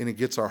 and it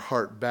gets our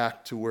heart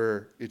back to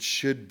where it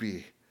should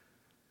be.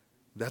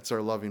 That's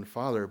our loving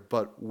Father,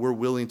 but we're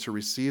willing to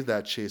receive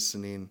that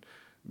chastening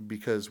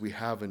because we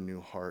have a new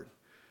heart,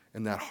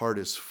 and that heart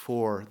is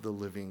for the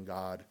living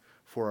God,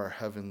 for our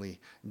heavenly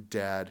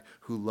Dad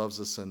who loves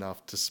us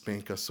enough to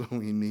spank us when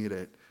we need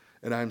it.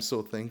 And I'm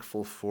so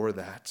thankful for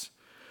that.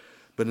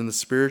 But in the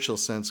spiritual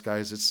sense,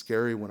 guys, it's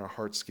scary when our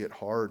hearts get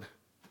hard.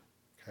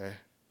 Okay?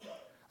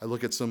 I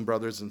look at some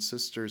brothers and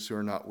sisters who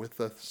are not with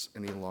us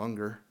any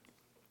longer.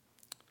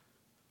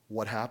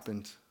 What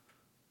happened?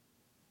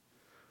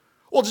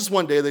 Well, just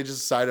one day they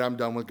just decided, I'm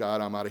done with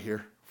God, I'm out of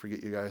here.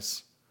 Forget you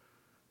guys.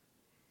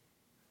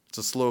 It's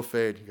a slow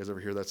fade. You guys ever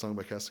hear that song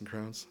by Casting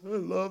Crowns? I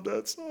love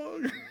that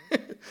song.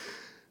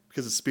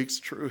 Because it speaks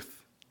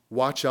truth.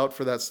 Watch out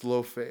for that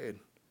slow fade.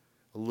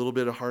 A little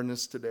bit of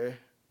hardness today,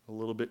 a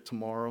little bit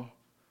tomorrow,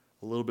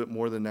 a little bit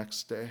more the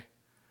next day,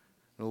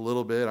 and a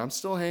little bit, I'm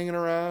still hanging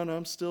around,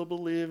 I'm still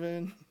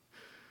believing.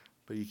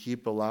 But you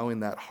keep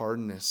allowing that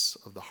hardness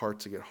of the heart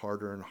to get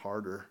harder and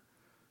harder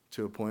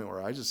to a point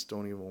where I just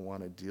don't even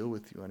want to deal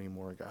with you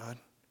anymore, God.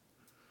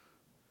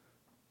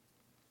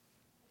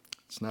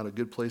 It's not a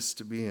good place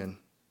to be in.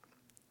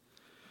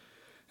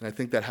 And I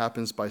think that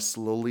happens by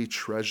slowly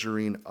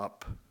treasuring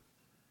up.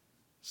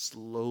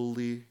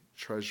 Slowly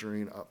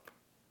treasuring up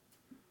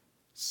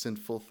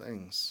sinful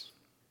things.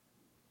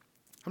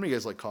 How many of you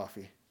guys like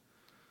coffee?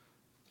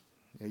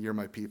 Yeah, you're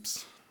my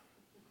peeps.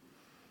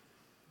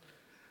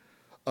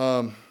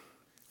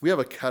 We have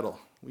a kettle.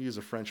 We use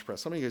a French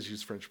press. How many of you guys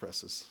use French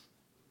presses?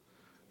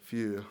 A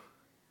few.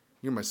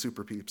 You're my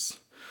super peeps.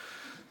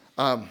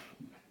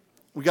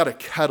 We got a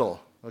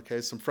kettle.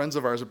 Okay, some friends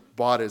of ours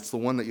bought it. It's the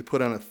one that you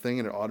put on a thing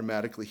and it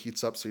automatically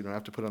heats up so you don't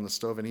have to put it on the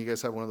stove. Any of you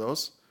guys have one of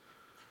those?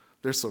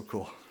 They're so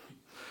cool.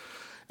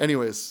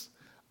 Anyways,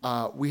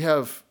 we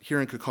have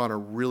here in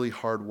Kaukauna really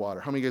hard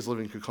water. How many of you guys live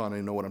in Kaukauna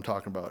and know what I'm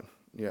talking about?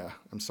 Yeah,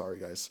 I'm sorry,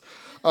 guys.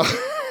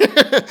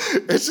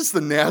 It's just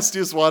the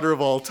nastiest water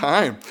of all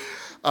time.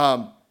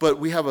 But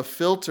we have a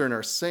filter in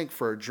our sink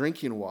for our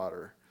drinking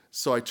water.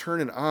 So I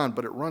turn it on,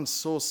 but it runs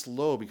so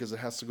slow because it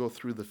has to go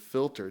through the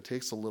filter. It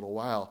takes a little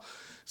while.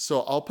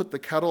 So I'll put the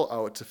kettle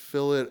out to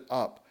fill it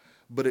up,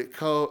 but it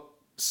goes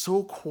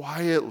so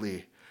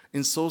quietly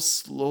and so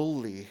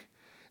slowly.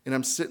 And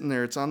I'm sitting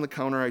there, it's on the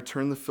counter, I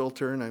turn the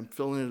filter and I'm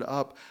filling it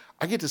up.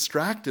 I get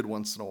distracted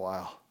once in a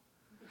while.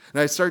 And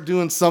I start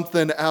doing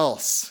something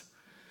else.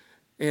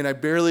 And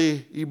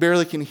you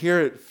barely can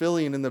hear it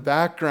filling in the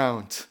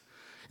background.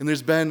 And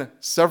there's been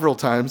several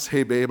times,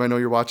 hey babe, I know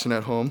you're watching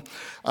at home.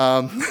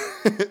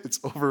 It's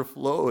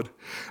overflowed.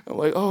 I'm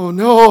like, oh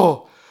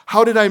no.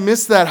 How did I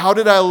miss that? How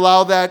did I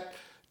allow that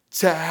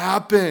to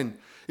happen?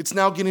 It's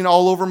now getting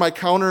all over my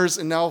counters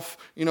and now,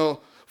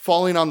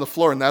 falling on the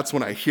floor. And that's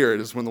when I hear it,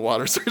 is when the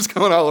water starts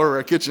going all over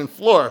our kitchen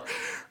floor,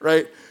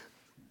 right?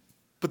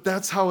 But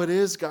that's how it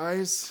is,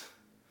 guys.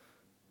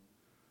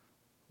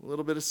 A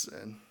little bit of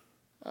sin.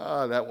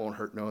 That won't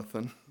hurt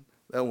nothing.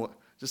 That won't,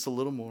 just a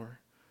little more,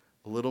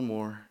 a little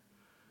more.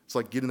 It's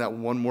like getting that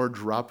one more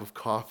drop of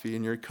coffee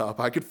in your cup.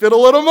 I could fit a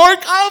little more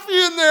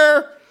coffee in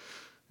there.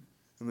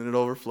 And then it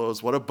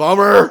overflows. What a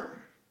bummer.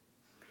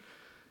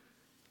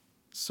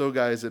 So,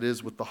 guys, it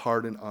is with the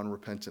hard and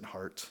unrepentant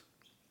heart.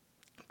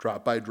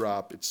 Drop by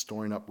drop, it's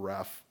storing up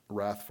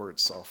wrath for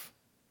itself.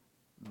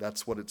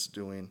 That's what it's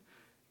doing,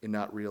 and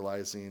not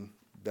realizing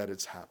that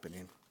it's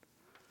happening.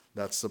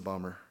 That's the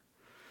bummer.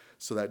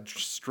 So that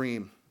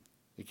stream,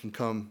 it can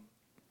come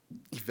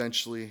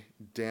eventually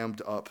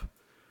dammed up,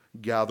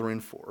 gathering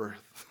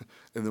forth,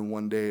 and then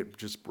one day it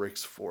just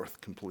breaks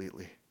forth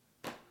completely.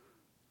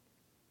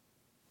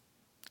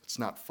 It's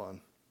not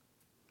fun.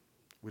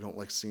 We don't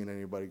like seeing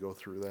anybody go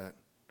through that.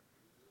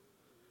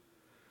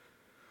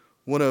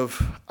 One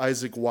of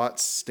Isaac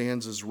Watts'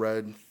 stanzas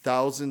read,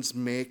 "Thousands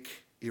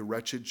make a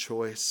wretched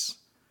choice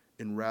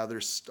and rather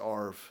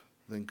starve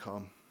than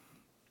come."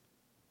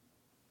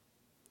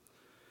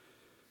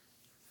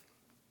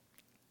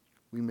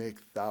 We make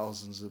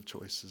thousands of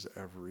choices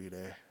every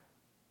day.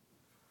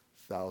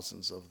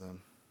 Thousands of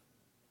them.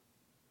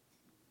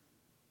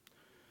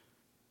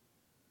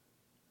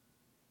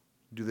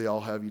 Do they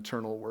all have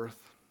eternal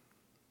worth?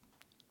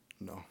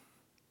 No.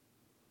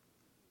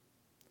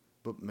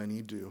 But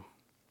many do.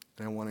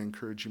 And I want to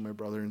encourage you, my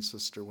brother and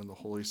sister, when the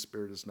Holy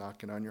Spirit is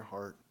knocking on your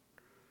heart,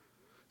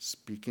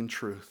 speaking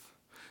truth.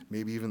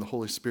 Maybe even the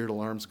Holy Spirit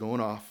alarm's going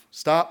off.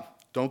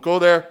 Stop. Don't go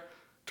there.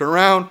 Turn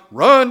around.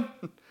 Run.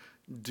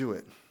 Do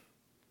it.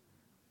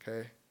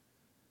 Okay?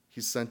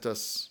 He sent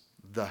us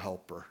the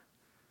helper.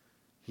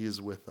 He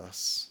is with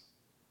us.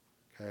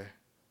 Okay?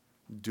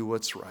 Do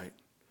what's right.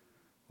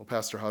 Well,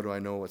 Pastor, how do I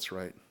know what's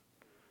right?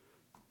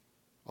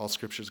 All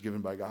Scripture is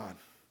given by God.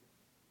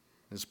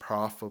 It's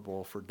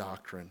profitable for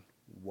doctrine,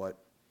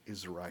 what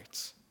is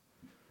right.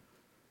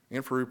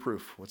 And for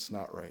reproof, what's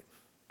not right.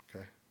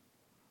 Okay?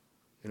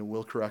 And it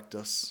will correct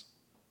us.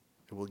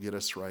 It will get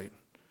us right.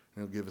 And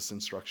it will give us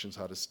instructions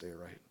how to stay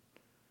right.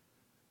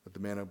 That the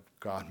man of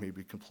God may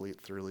be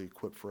complete, thoroughly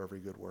equipped for every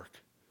good work.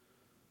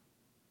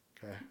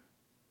 Okay?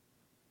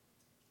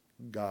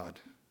 God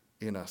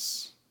in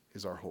us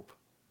is our hope.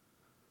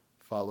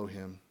 Follow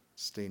him.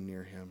 Stay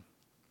near him.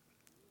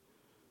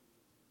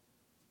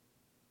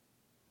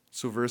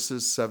 So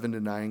verses 7 to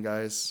 9,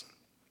 guys.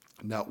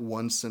 Not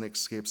one sin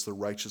escapes the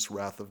righteous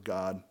wrath of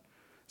God.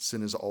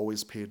 Sin is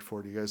always paid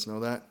for. Do you guys know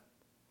that?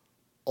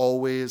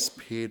 Always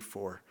paid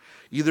for.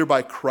 Either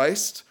by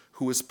Christ,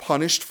 who is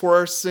punished for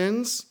our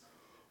sins,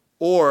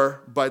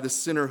 or by the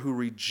sinner who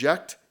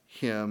reject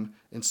him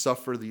and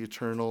suffer the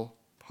eternal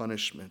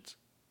punishment.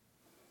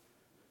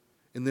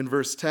 And then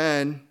verse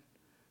 10,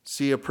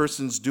 see, a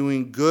person's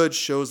doing good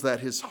shows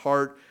that his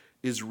heart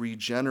is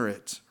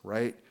regenerate,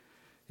 right?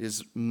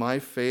 Is my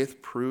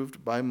faith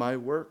proved by my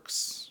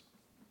works?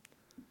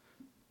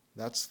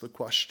 That's the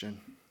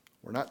question.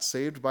 We're not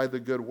saved by the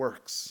good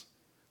works.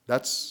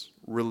 That's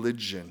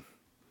religion.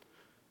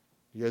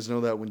 You guys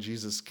know that when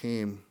Jesus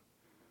came,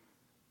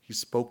 he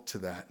spoke to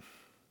that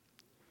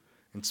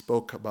and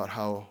spoke about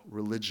how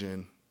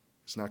religion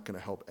is not going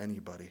to help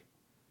anybody.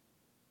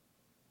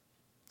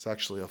 It's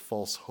actually a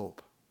false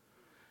hope.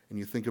 And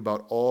you think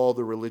about all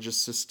the religious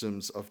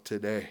systems of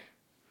today.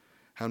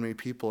 How many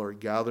people are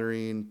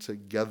gathering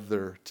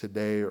together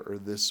today or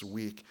this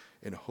week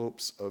in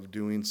hopes of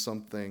doing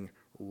something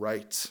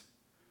right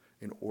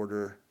in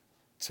order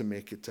to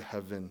make it to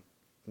heaven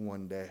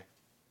one day?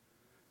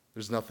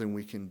 There's nothing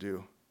we can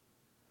do.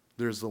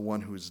 There's the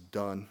one who's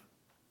done.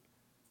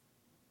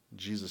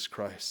 Jesus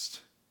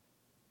Christ.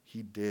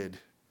 He did.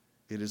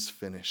 It is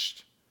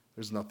finished.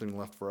 There's nothing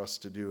left for us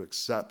to do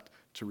except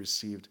to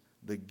receive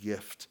the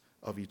gift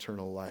of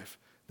eternal life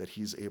that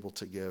he's able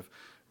to give.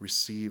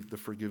 Receive the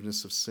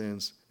forgiveness of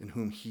sins in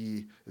whom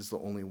he is the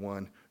only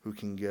one who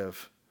can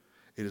give.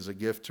 It is a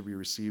gift to be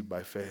received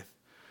by faith.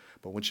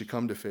 But once you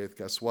come to faith,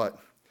 guess what?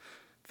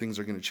 Things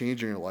are going to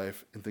change in your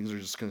life and things are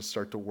just going to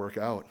start to work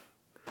out.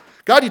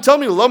 God, you tell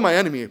me to love my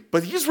enemy,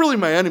 but he's really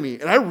my enemy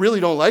and I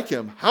really don't like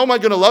him. How am I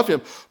going to love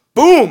him?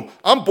 Boom!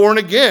 I'm born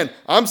again.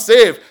 I'm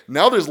saved.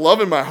 Now there's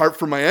love in my heart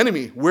for my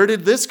enemy. Where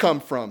did this come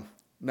from?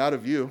 Not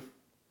of you.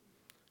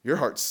 Your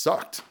heart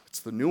sucked. It's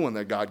the new one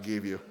that God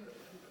gave you.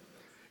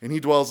 And he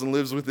dwells and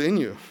lives within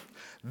you.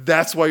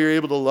 That's why you're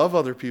able to love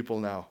other people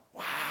now.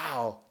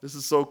 Wow, this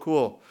is so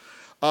cool.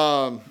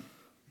 I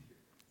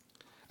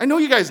know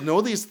you guys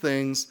know these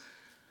things,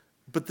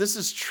 but this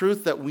is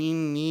truth that we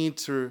need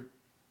to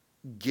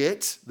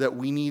get, that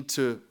we need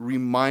to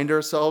remind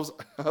ourselves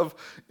of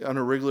on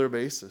a regular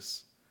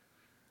basis.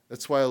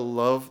 That's why I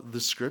love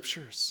the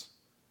scriptures.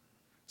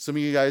 Some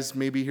of you guys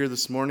may be here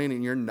this morning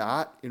and you're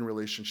not in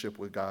relationship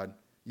with God.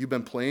 You've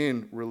been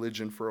playing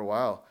religion for a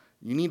while.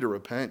 You need to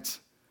repent.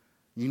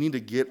 You need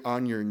to get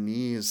on your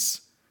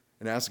knees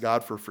and ask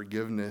God for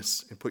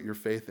forgiveness and put your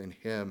faith in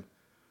him.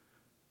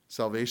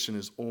 Salvation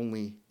is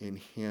only in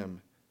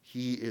him.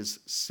 He is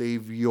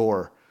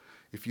Savior.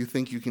 If you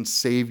think you can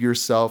save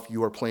yourself,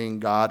 you are playing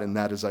God, and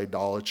that is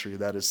idolatry.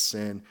 That is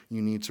sin.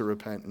 You need to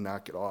repent and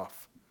knock it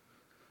off.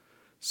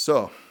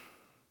 So,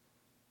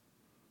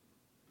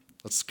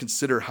 let's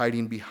consider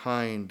hiding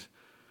behind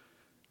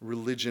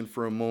religion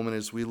for a moment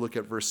as we look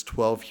at verse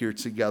 12 here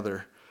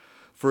together.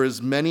 For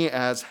as many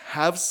as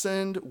have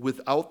sinned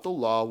without the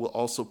law will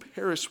also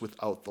perish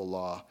without the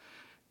law.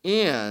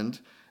 And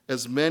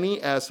as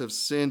many as have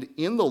sinned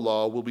in the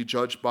law will be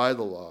judged by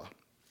the law.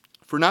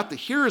 For not the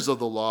hearers of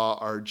the law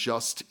are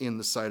just in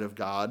the sight of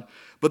God,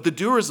 but the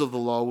doers of the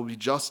law will be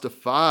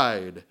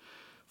justified.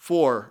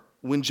 For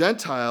when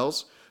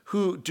Gentiles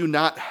who do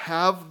not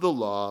have the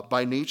law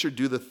by nature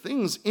do the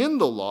things in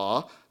the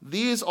law,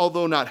 these,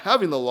 although not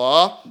having the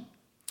law,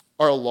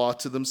 are a law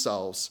to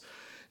themselves,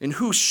 and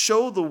who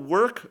show the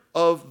work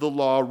of the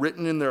law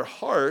written in their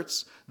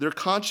hearts, their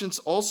conscience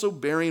also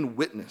bearing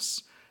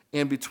witness,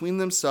 and between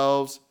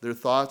themselves their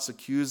thoughts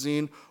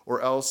accusing or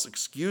else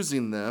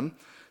excusing them.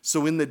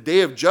 So in the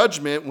day of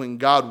judgment, when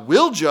God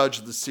will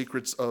judge the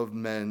secrets of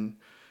men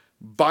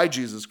by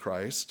Jesus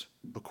Christ,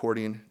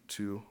 according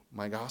to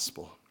my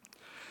gospel.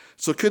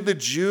 So could the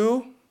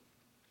Jew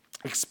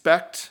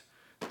expect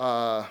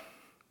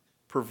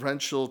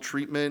preferential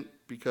treatment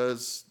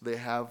because they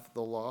have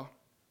the law?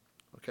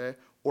 Okay?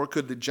 Or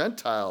could the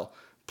Gentile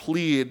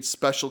plead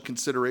special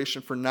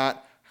consideration for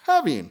not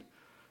having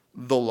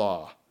the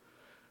law?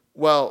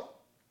 Well,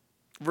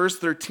 verse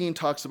 13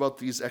 talks about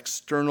these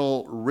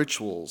external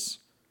rituals.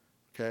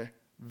 Okay?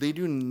 They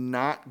do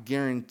not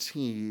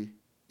guarantee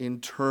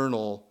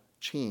internal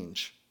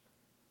change.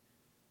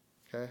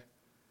 Okay?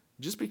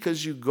 Just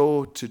because you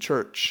go to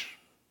church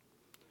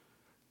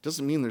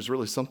doesn't mean there's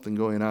really something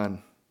going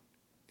on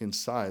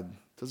inside.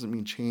 Doesn't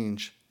mean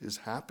change is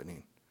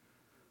happening.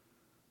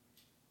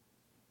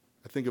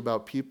 I think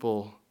about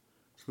people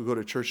who go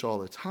to church all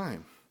the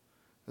time.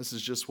 This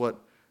is just what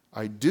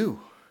I do.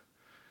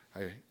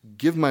 I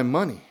give my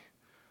money.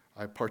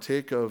 I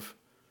partake of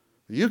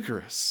the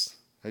Eucharist.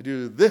 I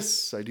do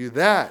this. I do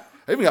that.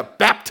 I even got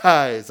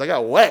baptized. I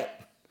got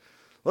wet.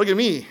 Look at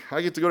me.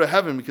 I get to go to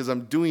heaven because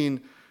I'm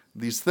doing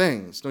these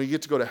things. No, you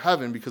get to go to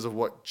heaven because of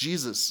what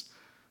Jesus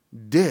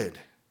did.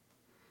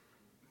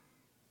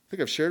 I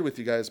think I've shared with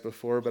you guys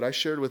before, but I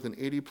shared with an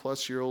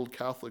 80-plus-year-old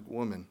Catholic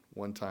woman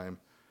one time.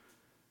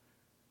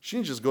 She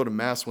didn't just go to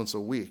Mass once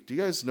a week. Do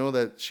you guys know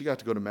that she got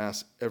to go to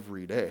Mass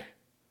every day?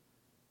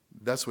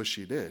 That's what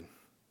she did.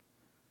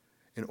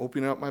 And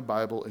opening up my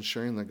Bible and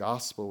sharing the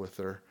gospel with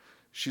her,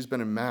 she's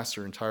been in Mass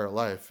her entire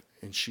life,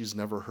 and she's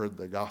never heard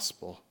the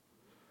gospel.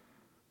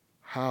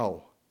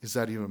 How is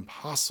that even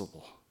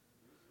possible?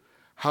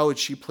 How had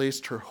she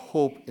placed her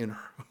hope in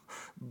her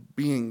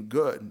being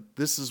good?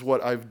 This is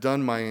what I've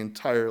done my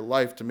entire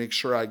life to make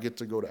sure I get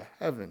to go to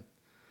heaven.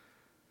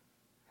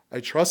 I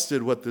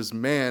trusted what this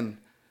man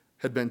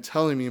had been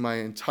telling me my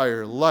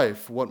entire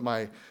life, what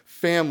my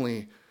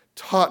family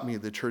taught me,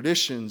 the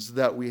traditions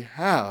that we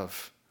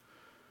have.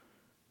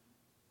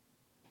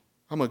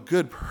 I'm a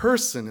good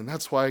person, and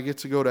that's why I get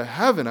to go to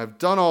heaven. I've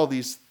done all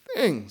these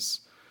things.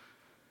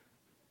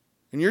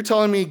 And you're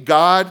telling me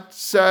God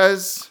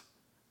says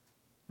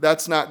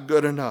that's not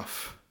good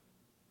enough.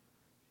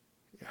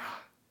 Yeah.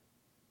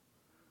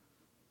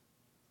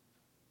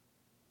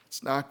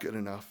 It's not good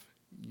enough.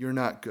 You're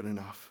not good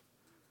enough.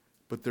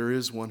 But there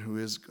is one who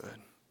is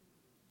good.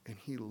 And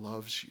he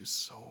loves you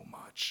so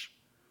much.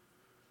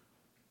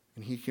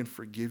 And he can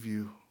forgive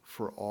you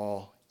for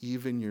all,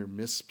 even your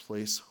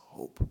misplaced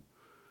hope.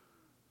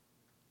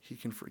 He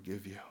can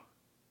forgive you.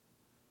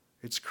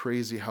 It's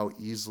crazy how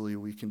easily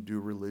we can do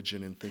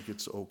religion and think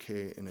it's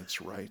okay and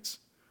it's right.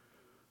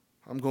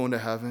 I'm going to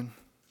heaven.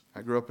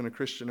 I grew up in a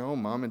Christian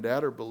home. Mom and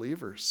dad are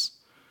believers.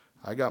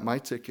 I got my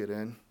ticket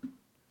in.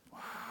 Wow.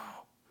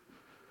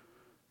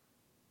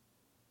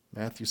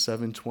 Matthew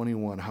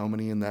 7:21. How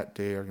many in that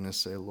day are going to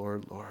say,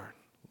 Lord, Lord,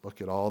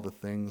 look at all the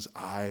things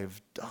I've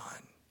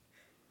done.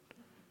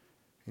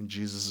 And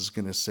Jesus is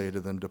going to say to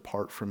them,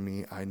 depart from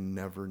me, I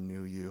never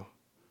knew you.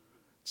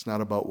 It's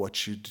not about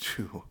what you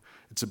do.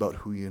 It's about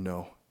who you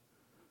know.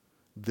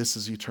 This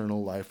is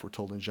eternal life, we're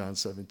told in John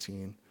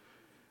 17,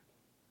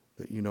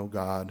 that you know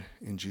God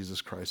in Jesus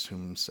Christ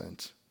whom he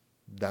sent.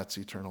 That's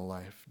eternal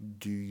life.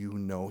 Do you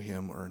know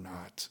him or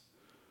not?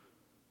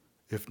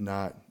 If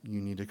not,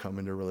 you need to come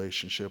into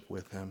relationship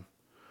with him.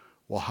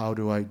 Well, how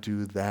do I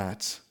do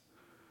that?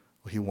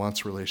 Well, he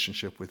wants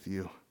relationship with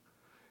you.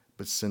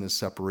 But sin has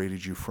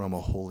separated you from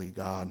a holy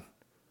God.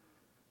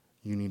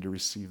 You need to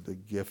receive the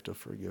gift of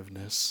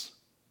forgiveness.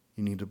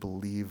 You need to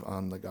believe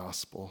on the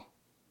gospel.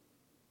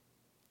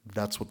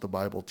 That's what the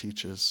Bible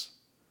teaches.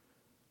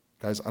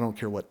 Guys, I don't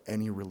care what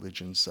any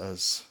religion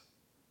says.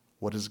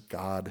 What does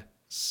God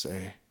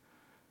say?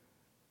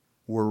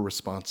 We're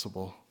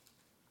responsible.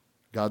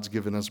 God's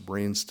given us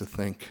brains to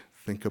think.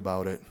 Think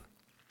about it.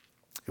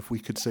 If we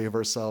could save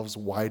ourselves,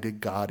 why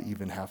did God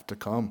even have to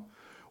come?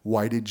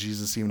 Why did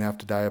Jesus even have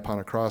to die upon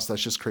a cross?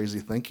 That's just crazy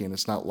thinking.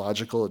 It's not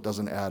logical. It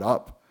doesn't add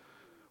up.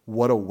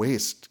 What a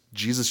waste.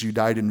 Jesus, you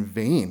died in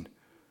vain.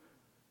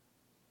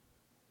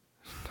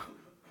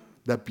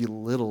 That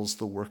belittles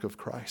the work of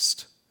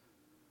Christ,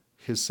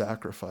 his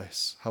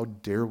sacrifice. How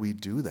dare we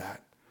do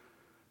that?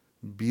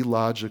 Be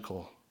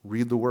logical.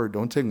 Read the word.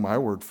 Don't take my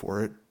word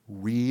for it.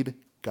 Read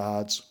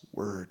God's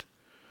word.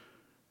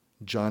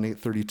 John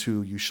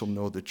 8:32, you shall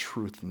know the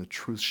truth, and the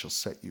truth shall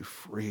set you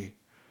free.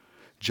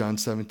 John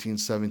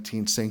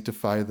 17:17,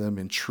 sanctify them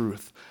in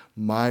truth.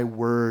 My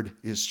word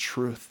is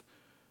truth.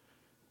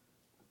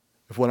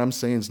 If what I'm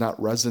saying is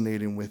not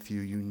resonating with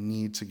you, you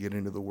need to get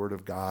into the Word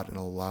of God and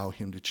allow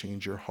him to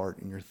change your heart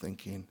and your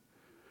thinking.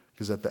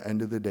 Because at the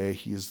end of the day,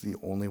 he is the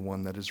only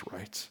one that is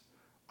right.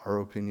 Our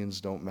opinions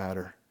don't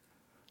matter.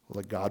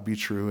 Let God be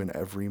true and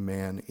every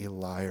man a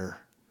liar.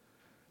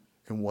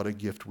 And what a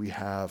gift we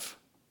have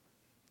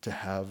to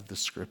have the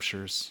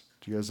scriptures.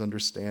 Do you guys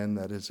understand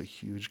that is a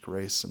huge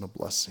grace and a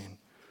blessing?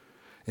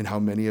 And how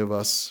many of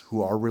us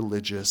who are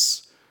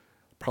religious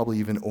probably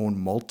even own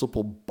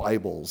multiple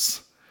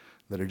Bibles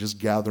that are just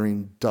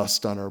gathering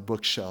dust on our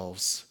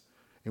bookshelves.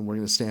 And we're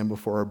going to stand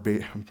before our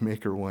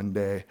Maker one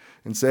day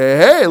and say,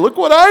 hey, look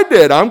what I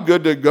did. I'm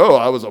good to go.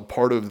 I was a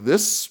part of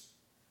this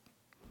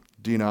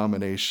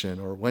denomination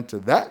or went to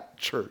that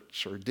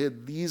church or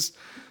did these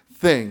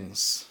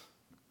things.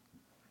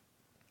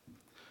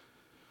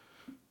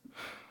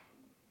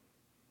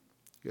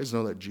 You guys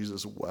know that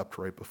Jesus wept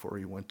right before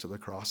he went to the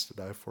cross to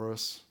die for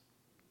us?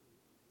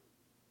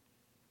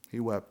 He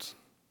wept.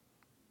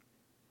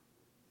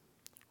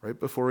 Right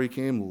before he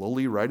came,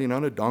 lowly riding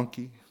on a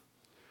donkey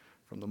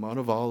from the Mount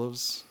of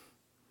Olives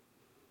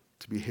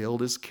to be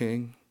hailed as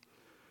king.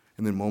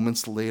 And then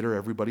moments later,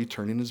 everybody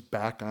turning his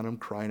back on him,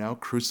 crying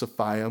out,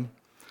 crucify him.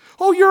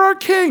 Oh, you're our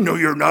king. No,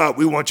 you're not.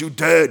 We want you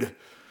dead.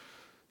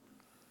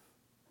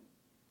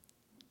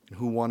 And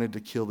who wanted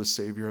to kill the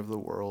Savior of the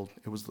world?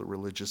 It was the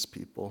religious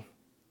people.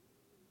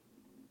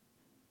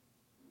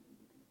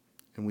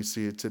 And we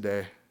see it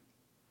today.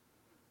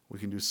 We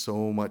can do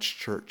so much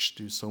church,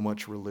 do so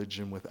much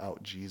religion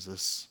without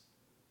Jesus.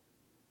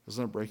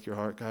 Doesn't it break your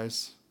heart,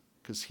 guys?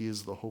 Because he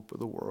is the hope of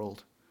the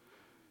world.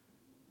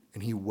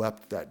 And he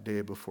wept that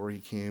day before he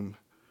came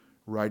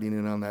riding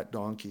in on that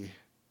donkey.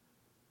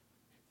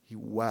 He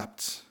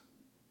wept.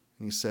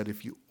 And he said,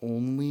 if you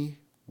only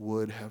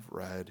would have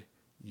read,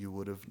 you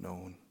would have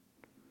known.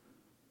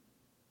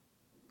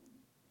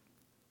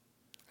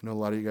 I know a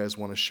lot of you guys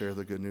want to share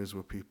the good news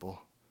with people.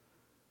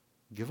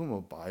 Give them a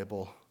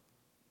Bible.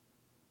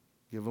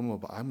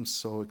 I'm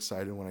so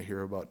excited when I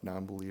hear about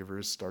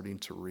non-believers starting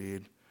to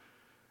read.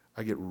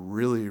 I get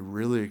really,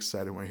 really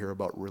excited when I hear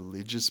about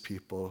religious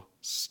people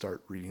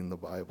start reading the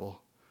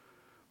Bible.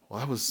 Well,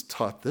 I was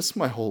taught this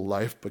my whole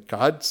life, but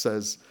God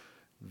says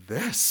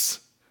this.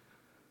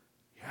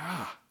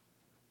 Yeah.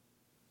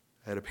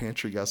 I had a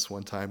pantry guest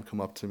one time come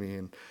up to me,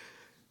 and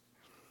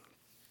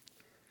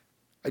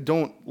I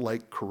don't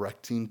like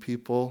correcting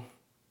people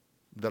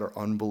that are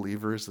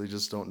unbelievers. They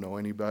just don't know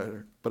any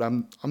better. But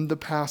I'm the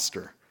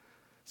pastor.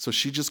 So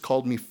she just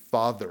called me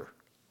Father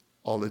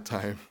all the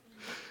time.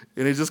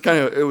 And it just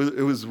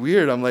it was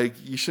weird. I'm like,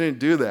 you shouldn't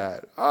do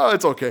that. Oh,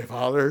 it's okay,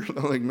 Father.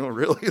 I'm like, no,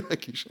 really?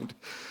 Like, you shouldn't,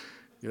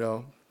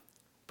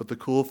 But the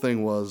cool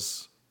thing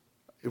was,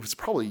 it was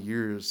probably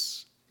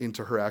years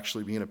into her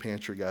actually being a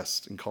pantry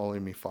guest and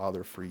calling me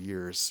Father for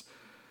years.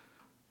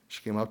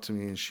 She came up to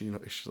me and she's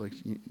like,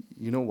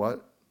 you know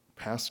what,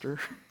 Pastor?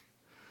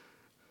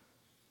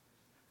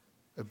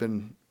 I've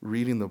been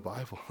reading the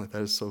Bible.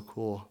 That is so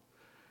cool.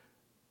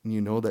 And you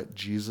know that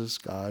Jesus,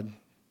 God,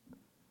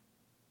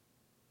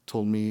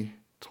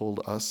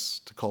 told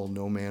us to call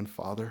no man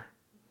Father?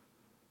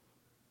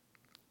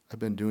 I've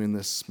been doing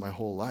this my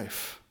whole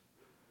life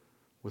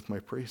with my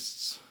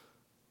priests.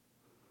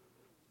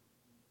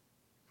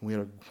 And we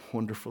had a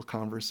wonderful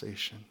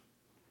conversation.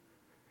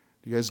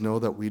 Do you guys know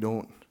that we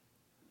don't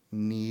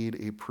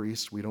need a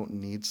priest? We don't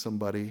need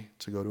somebody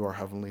to go to our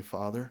Heavenly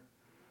Father?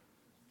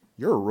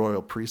 You're a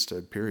royal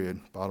priesthood,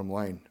 period. Bottom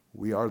line,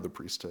 we are the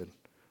priesthood.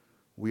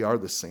 We are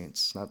the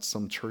saints, not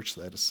some church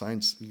that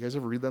assigns. You guys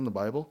ever read that in the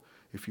Bible?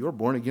 If you are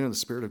born again in the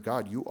Spirit of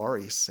God, you are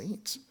a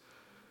saint.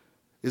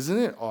 Isn't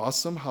it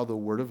awesome how the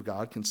Word of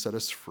God can set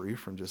us free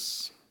from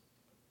just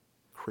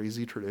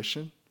crazy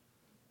tradition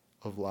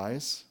of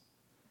lies?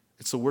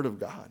 It's the Word of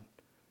God.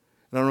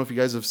 And I don't know if you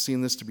guys have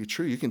seen this to be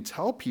true. You can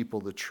tell people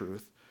the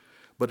truth,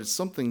 but it's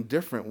something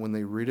different when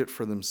they read it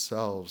for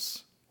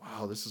themselves.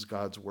 Wow, this is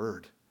God's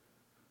Word.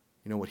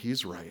 You know what?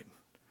 He's right.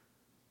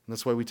 And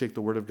that's why we take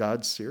the Word of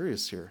God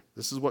serious here.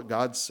 This is what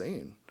God's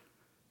saying.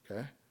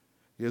 Okay?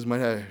 You guys might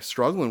be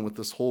struggling with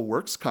this whole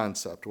works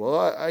concept.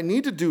 Well, I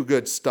need to do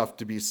good stuff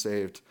to be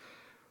saved.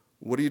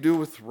 What do you do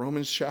with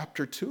Romans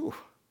chapter 2?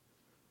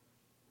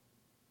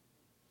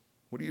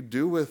 What do you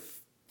do with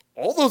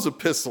all those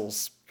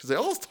epistles? Because they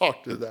all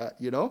talk to that,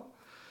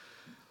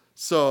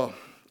 So,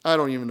 I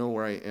don't even know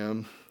where I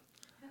am.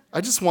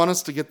 I just want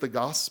us to get the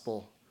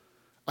gospel.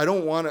 I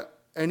don't want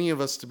any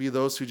of us to be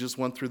those who just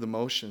went through the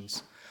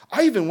motions.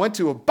 I even went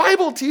to a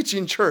Bible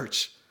teaching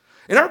church,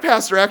 and our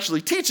pastor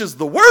actually teaches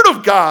the Word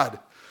of God.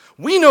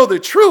 We know the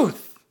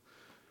truth.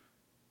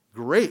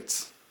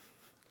 Great.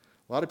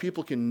 A lot of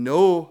people can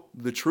know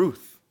the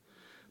truth,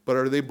 but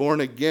are they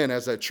born again?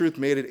 Has that truth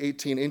made it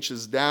 18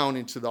 inches down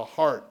into the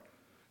heart?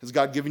 Has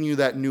God given you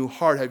that new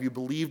heart? Have you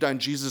believed on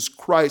Jesus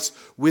Christ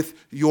with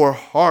your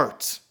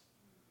heart?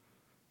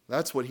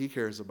 That's what he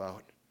cares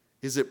about.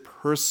 Is it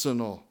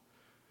personal?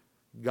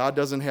 God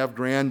doesn't have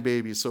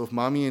grandbabies, so if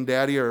mommy and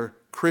daddy are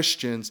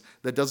Christians,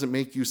 that doesn't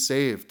make you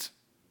saved.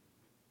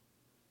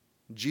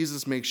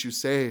 Jesus makes you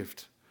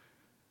saved.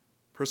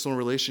 Personal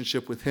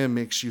relationship with him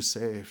makes you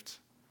saved.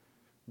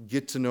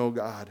 Get to know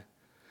God.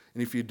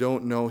 And if you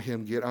don't know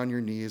him, get on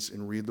your knees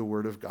and read the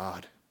word of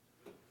God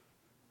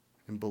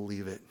and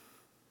believe it.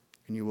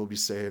 And you will be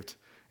saved.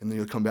 And then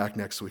you'll come back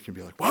next week and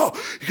be like, wow,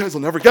 you guys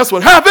will never guess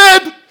what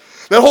happened.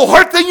 That whole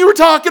heart thing you were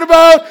talking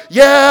about.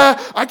 Yeah,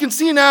 I can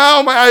see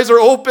now. My eyes are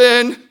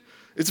open.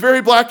 It's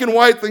very black and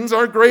white. Things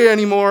aren't gray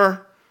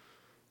anymore.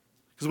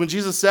 Because when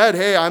Jesus said,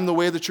 hey, I'm the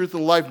way, the truth,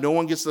 and the life, no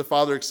one gets to the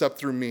Father except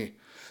through me.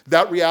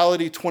 That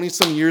reality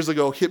 20-some years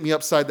ago hit me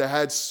upside the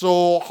head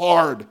so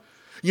hard.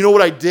 You know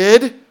what I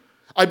did?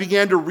 I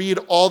began to read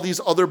all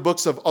these other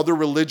books of other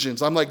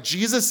religions. I'm like,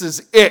 Jesus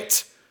is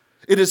it.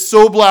 It is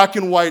so black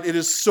and white. It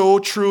is so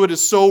true. It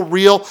is so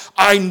real.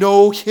 I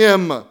know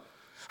him.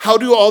 How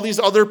do all these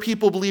other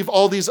people believe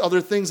all these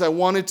other things? I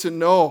wanted to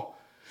know.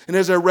 And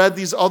as I read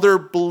these other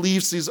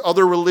beliefs, these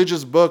other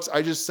religious books,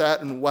 I just sat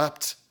and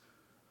wept.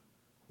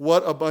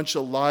 What a bunch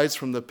of lies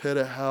from the pit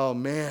of hell.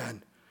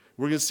 Man,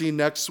 we're going to see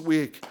next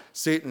week,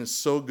 Satan is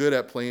so good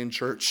at playing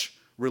church,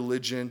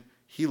 religion.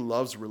 He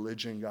loves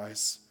religion,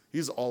 guys.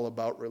 He's all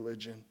about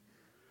religion.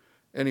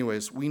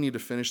 Anyways, we need to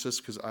finish this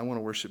because I want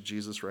to worship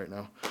Jesus right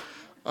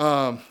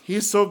now.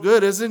 He's so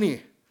good, isn't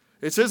he?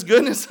 It's his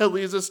goodness that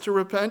leads us to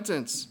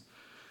repentance.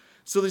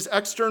 So these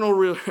external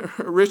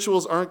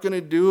rituals aren't going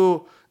to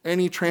do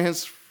any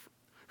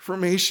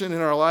transformation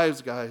in our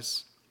lives,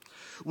 guys.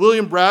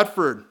 William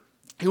Bradford,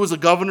 he was a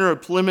governor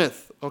of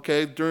Plymouth,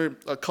 during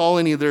a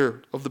colony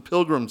there of the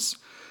Pilgrims.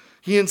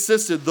 He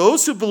insisted,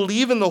 those who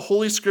believe in the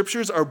Holy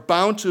Scriptures are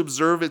bound to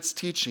observe its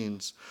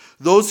teachings.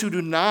 Those who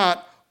do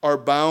not are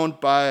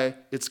bound by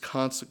its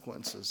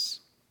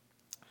consequences.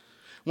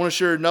 I want to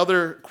share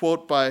another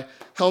quote by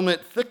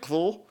Helmut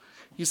Thickel.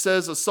 He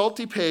says, a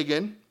salty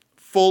pagan,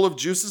 full of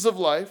juices of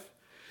life,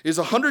 is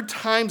 100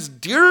 times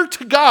dearer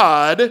to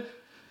God,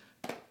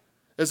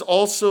 as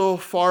also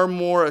far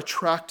more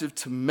attractive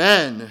to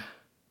men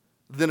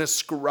than a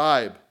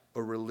scribe,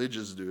 a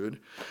religious dude,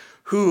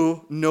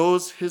 who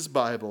knows his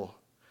Bible,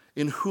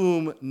 in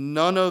whom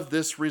none of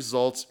this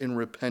results in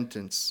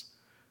repentance,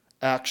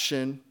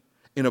 action,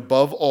 and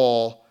above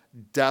all,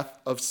 death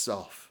of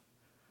self.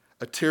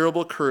 A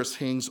terrible curse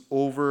hangs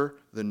over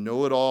the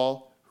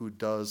know-it-all who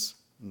does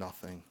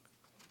nothing.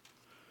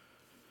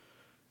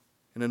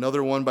 And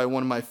another one by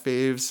one of my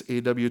faves,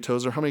 A.W.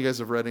 Tozer. How many of you guys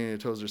have read any of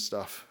Tozer's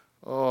stuff?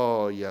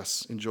 Oh,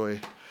 yes,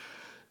 enjoy.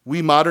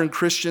 We modern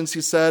Christians,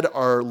 he said,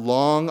 are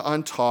long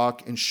on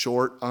talk and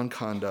short on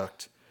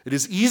conduct. It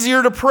is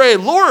easier to pray,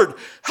 Lord,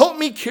 help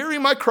me carry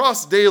my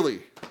cross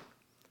daily,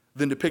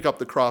 than to pick up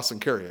the cross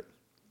and carry it.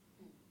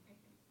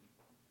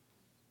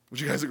 Would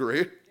you guys agree?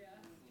 Yeah.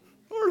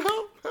 Lord,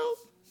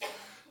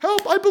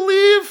 help, I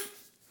believe.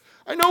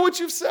 I know what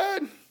you've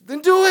said.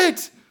 Then do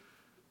it.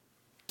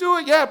 Do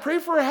it. Yeah, pray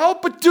for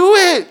help, but do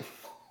it.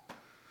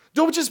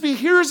 Don't just be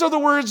hearers of the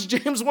words,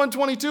 James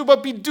 1:22,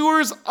 but be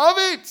doers of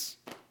it.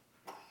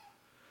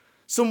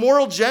 So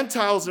moral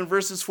Gentiles in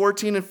verses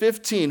 14 and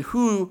 15,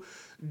 who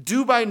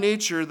do by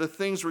nature the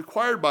things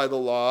required by the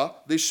law,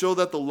 they show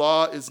that the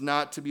law is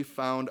not to be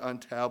found on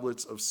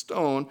tablets of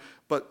stone,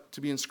 but to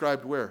be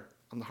inscribed where?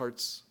 On the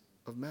hearts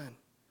of men.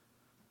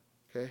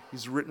 Okay?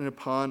 He's written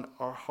upon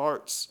our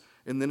hearts,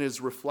 and then is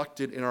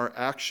reflected in our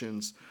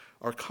actions,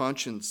 our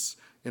conscience,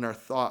 in our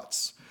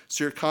thoughts.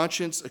 So your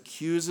conscience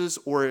accuses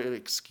or it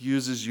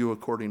excuses you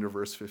according to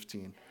verse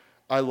 15.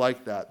 I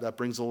like that. That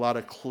brings a lot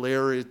of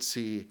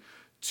clarity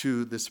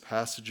to this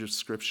passage of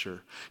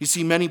Scripture. You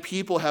see, many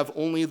people have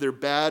only their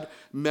bad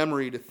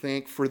memory to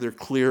thank for their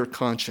clear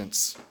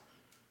conscience.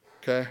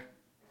 Okay?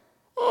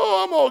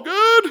 Oh, I'm all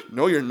good.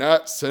 No, you're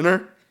not,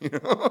 sinner. You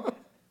know?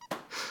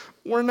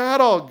 We're not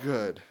all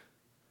good.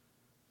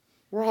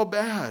 We're all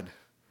bad.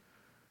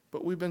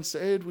 But we've been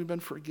saved. We've been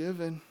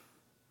forgiven.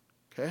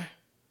 Okay?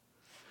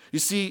 You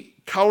see,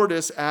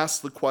 cowardice asks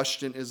the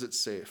question, is it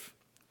safe?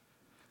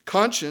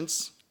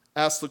 Conscience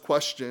asks the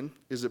question,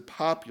 is it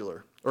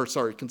popular?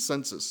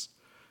 Consensus.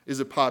 Is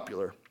it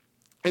popular?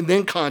 And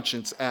then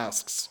conscience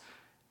asks,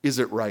 is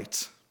it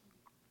right?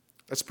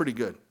 That's pretty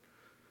good.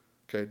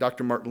 Okay,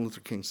 Dr. Martin Luther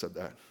King said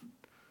that.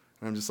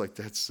 And I'm just like,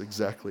 that's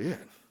exactly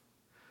it.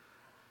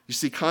 You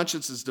see,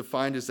 conscience is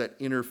defined as that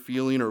inner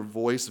feeling or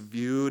voice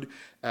viewed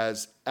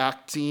as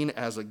acting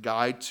as a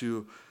guide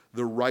to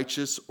the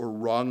righteous or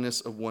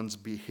wrongness of one's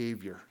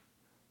behavior.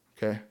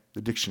 Okay,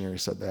 the dictionary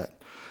said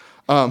that.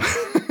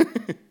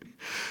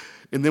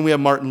 And then we have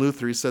Martin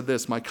Luther. He said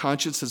this, my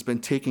conscience has been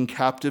taken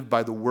captive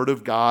by the word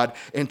of God,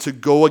 and to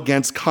go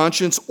against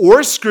conscience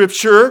or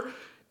Scripture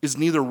is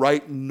neither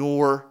right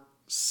nor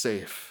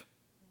safe.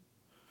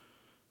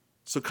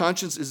 So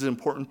conscience is an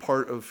important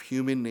part of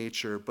human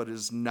nature, but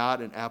is not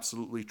an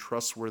absolutely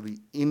trustworthy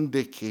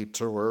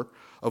indicator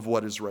of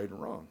what is right and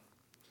wrong.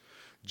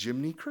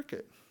 Jiminy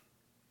Cricket.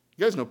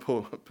 You guys know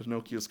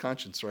Pinocchio's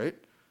conscience, right?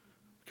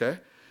 Okay.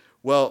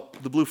 Well,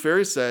 the Blue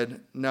Fairy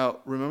said, now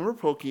remember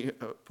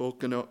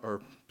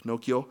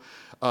Pinocchio,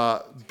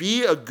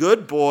 be a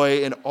good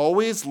boy and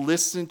always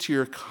listen to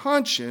your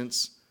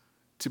conscience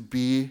to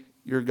be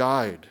your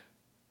guide.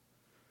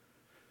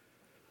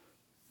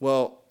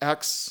 Well,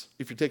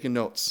 if you're taking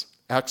notes,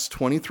 Acts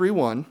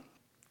 23:1,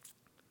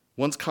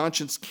 one's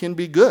conscience can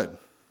be good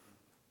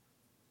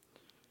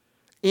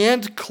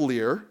and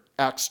clear,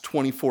 Acts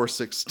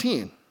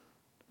 24:16.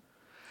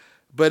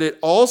 But it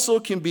also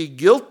can be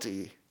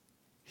guilty,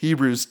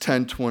 Hebrews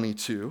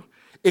 10:22.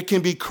 It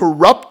can be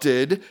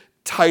corrupted,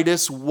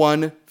 Titus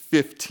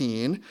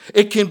 1:15.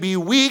 It can be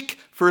weak,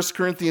 1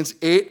 Corinthians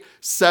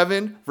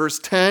 8:7, verse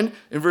 10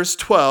 and verse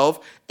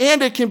 12.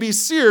 And it can be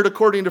seared,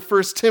 according to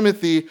 1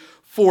 Timothy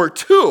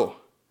 4:2.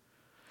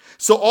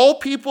 So all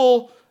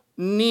people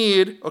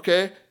need,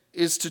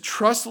 is to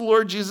trust the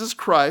Lord Jesus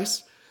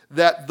Christ,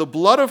 that the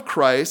blood of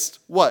Christ,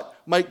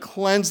 might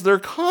cleanse their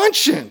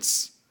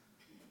conscience.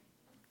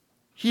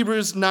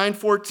 Hebrews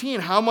 9:14,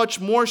 how much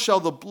more shall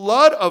the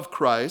blood of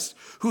Christ,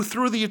 who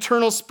through the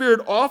eternal Spirit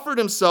offered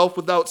himself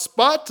without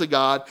spot to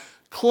God,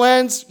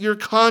 cleanse your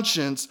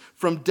conscience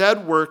from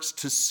dead works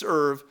to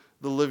serve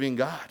the living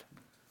God?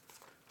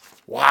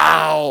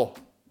 Wow.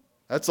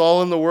 That's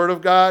all in the Word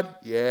of God?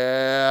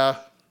 Yeah.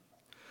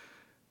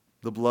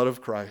 The blood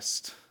of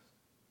Christ.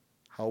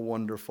 How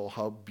wonderful,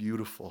 how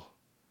beautiful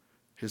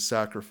his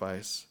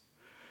sacrifice.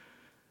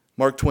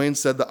 Mark Twain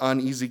said the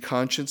uneasy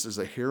conscience is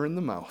a hair in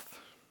the mouth.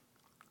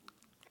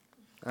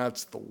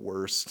 That's the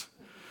worst.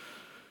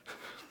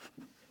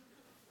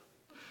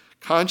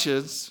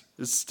 Conscience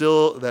is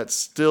still that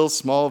still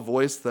small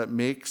voice that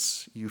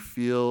makes you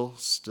feel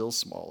still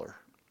smaller.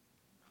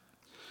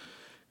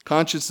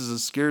 Conscience is a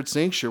scared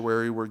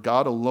sanctuary where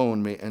God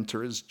alone may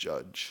enter as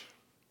judge.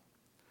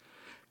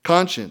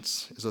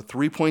 Conscience is a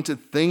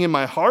three-pointed thing in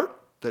my heart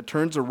that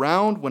turns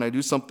around when I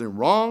do something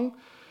wrong,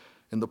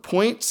 and the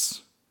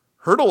points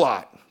hurt a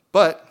lot,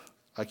 but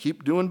I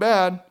keep doing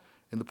bad,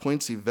 and the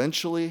points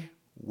eventually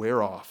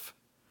wear off,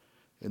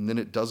 and then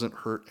it doesn't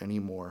hurt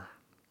anymore.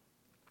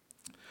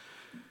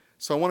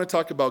 So I want to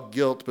talk about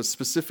guilt, but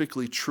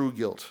specifically true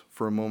guilt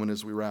for a moment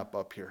as we wrap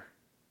up here,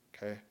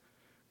 okay?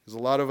 Because a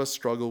lot of us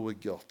struggle with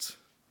guilt.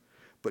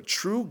 But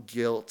true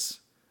guilt,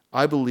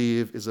 I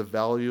believe, is a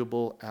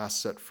valuable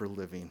asset for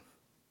living.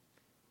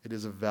 It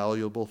is a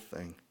valuable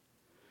thing.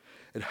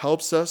 It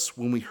helps us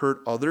when we hurt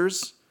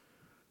others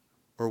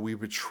or we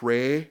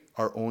betray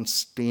our own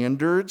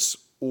standards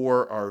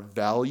or our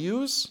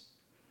values.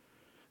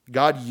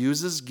 God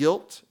uses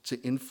guilt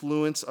to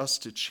influence us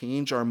to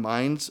change our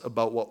minds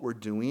about what we're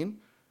doing,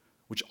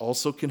 which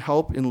also can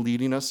help in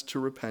leading us to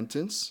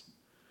repentance.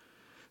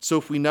 So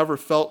if we never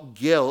felt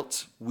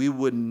guilt, we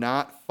would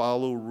not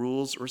follow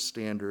rules or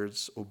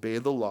standards, obey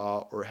the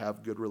law, or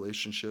have good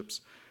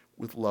relationships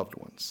with loved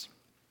ones.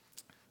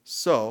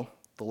 So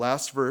the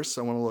last verse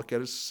I want to look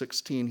at is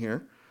 16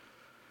 here.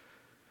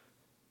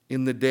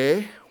 In the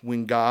day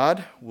when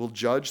God will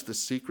judge the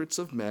secrets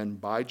of men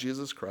by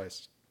Jesus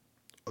Christ,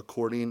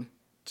 according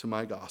to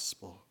my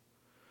gospel.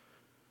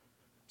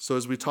 So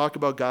as we talk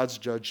about God's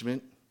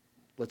judgment,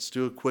 let's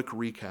do a quick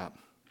recap.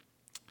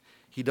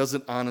 He does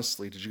it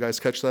honestly. Did you guys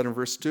catch that in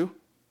verse 2?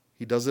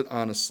 He does it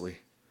honestly.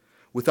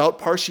 Without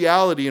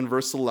partiality in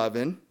verse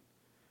 11.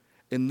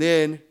 And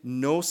then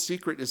no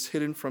secret is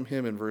hidden from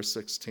him in verse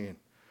 16.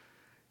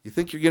 You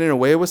think you're getting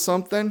away with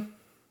something?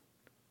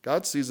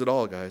 God sees it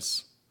all,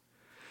 guys.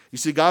 You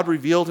see, God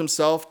revealed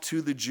himself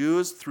to the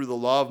Jews through the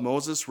law of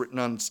Moses written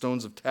on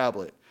stones of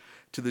tablet,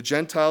 to the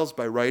Gentiles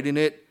by writing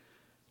it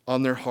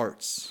on their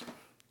hearts.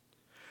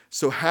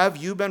 So have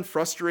you been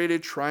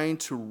frustrated trying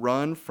to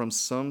run from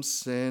some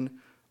sin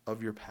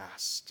of your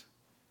past?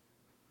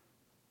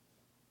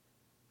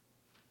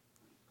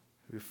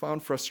 Have you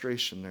found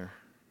frustration there?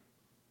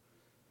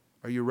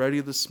 Are you ready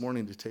this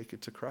morning to take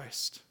it to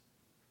Christ?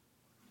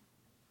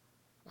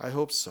 I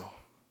hope so.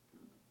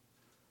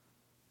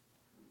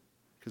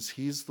 Because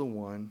he's the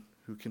one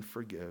who can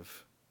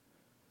forgive.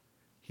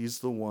 He's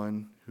the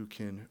one who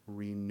can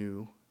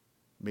renew,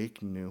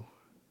 make new.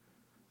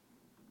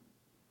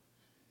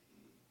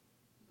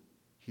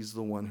 He's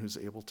the one who's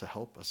able to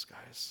help us,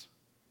 guys.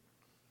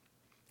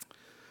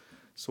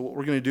 So what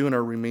we're going to do in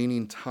our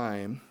remaining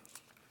time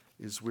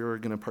is we're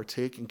going to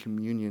partake in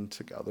communion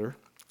together,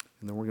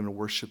 and then we're going to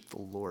worship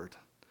the Lord.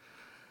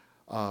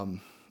 I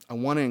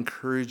want to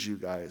encourage you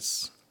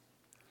guys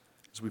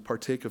as we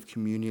partake of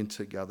communion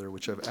together,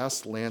 which I've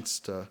asked Lance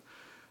to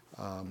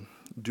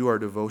do our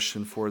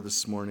devotion for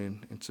this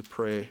morning and to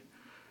pray.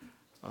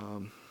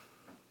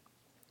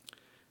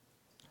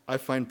 I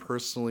find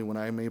personally when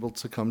I'm able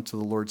to come to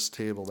the Lord's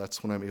table,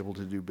 that's when I'm able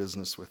to do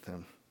business with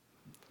him.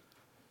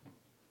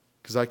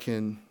 Because I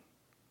can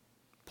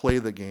play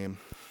the game.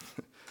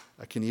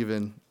 I can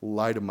even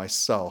lie to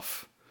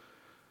myself.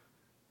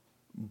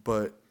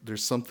 But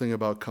there's something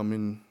about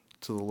coming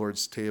to the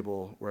Lord's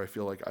table where I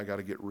feel like I got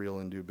to get real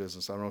and do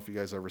business. I don't know if you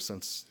guys ever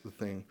sense the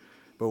thing,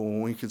 but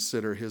when we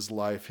consider his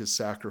life, his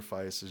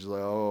sacrifice, it's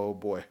like, oh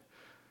boy,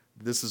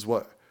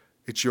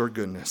 it's your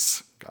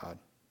goodness, God,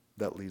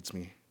 that leads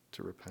me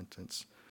to repentance.